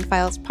to the Blonde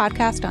Files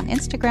podcast on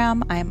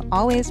Instagram. I'm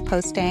always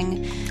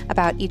posting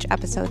about each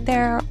episode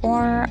there,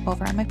 or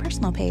over on my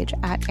personal page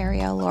at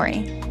Ariel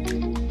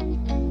Laurie.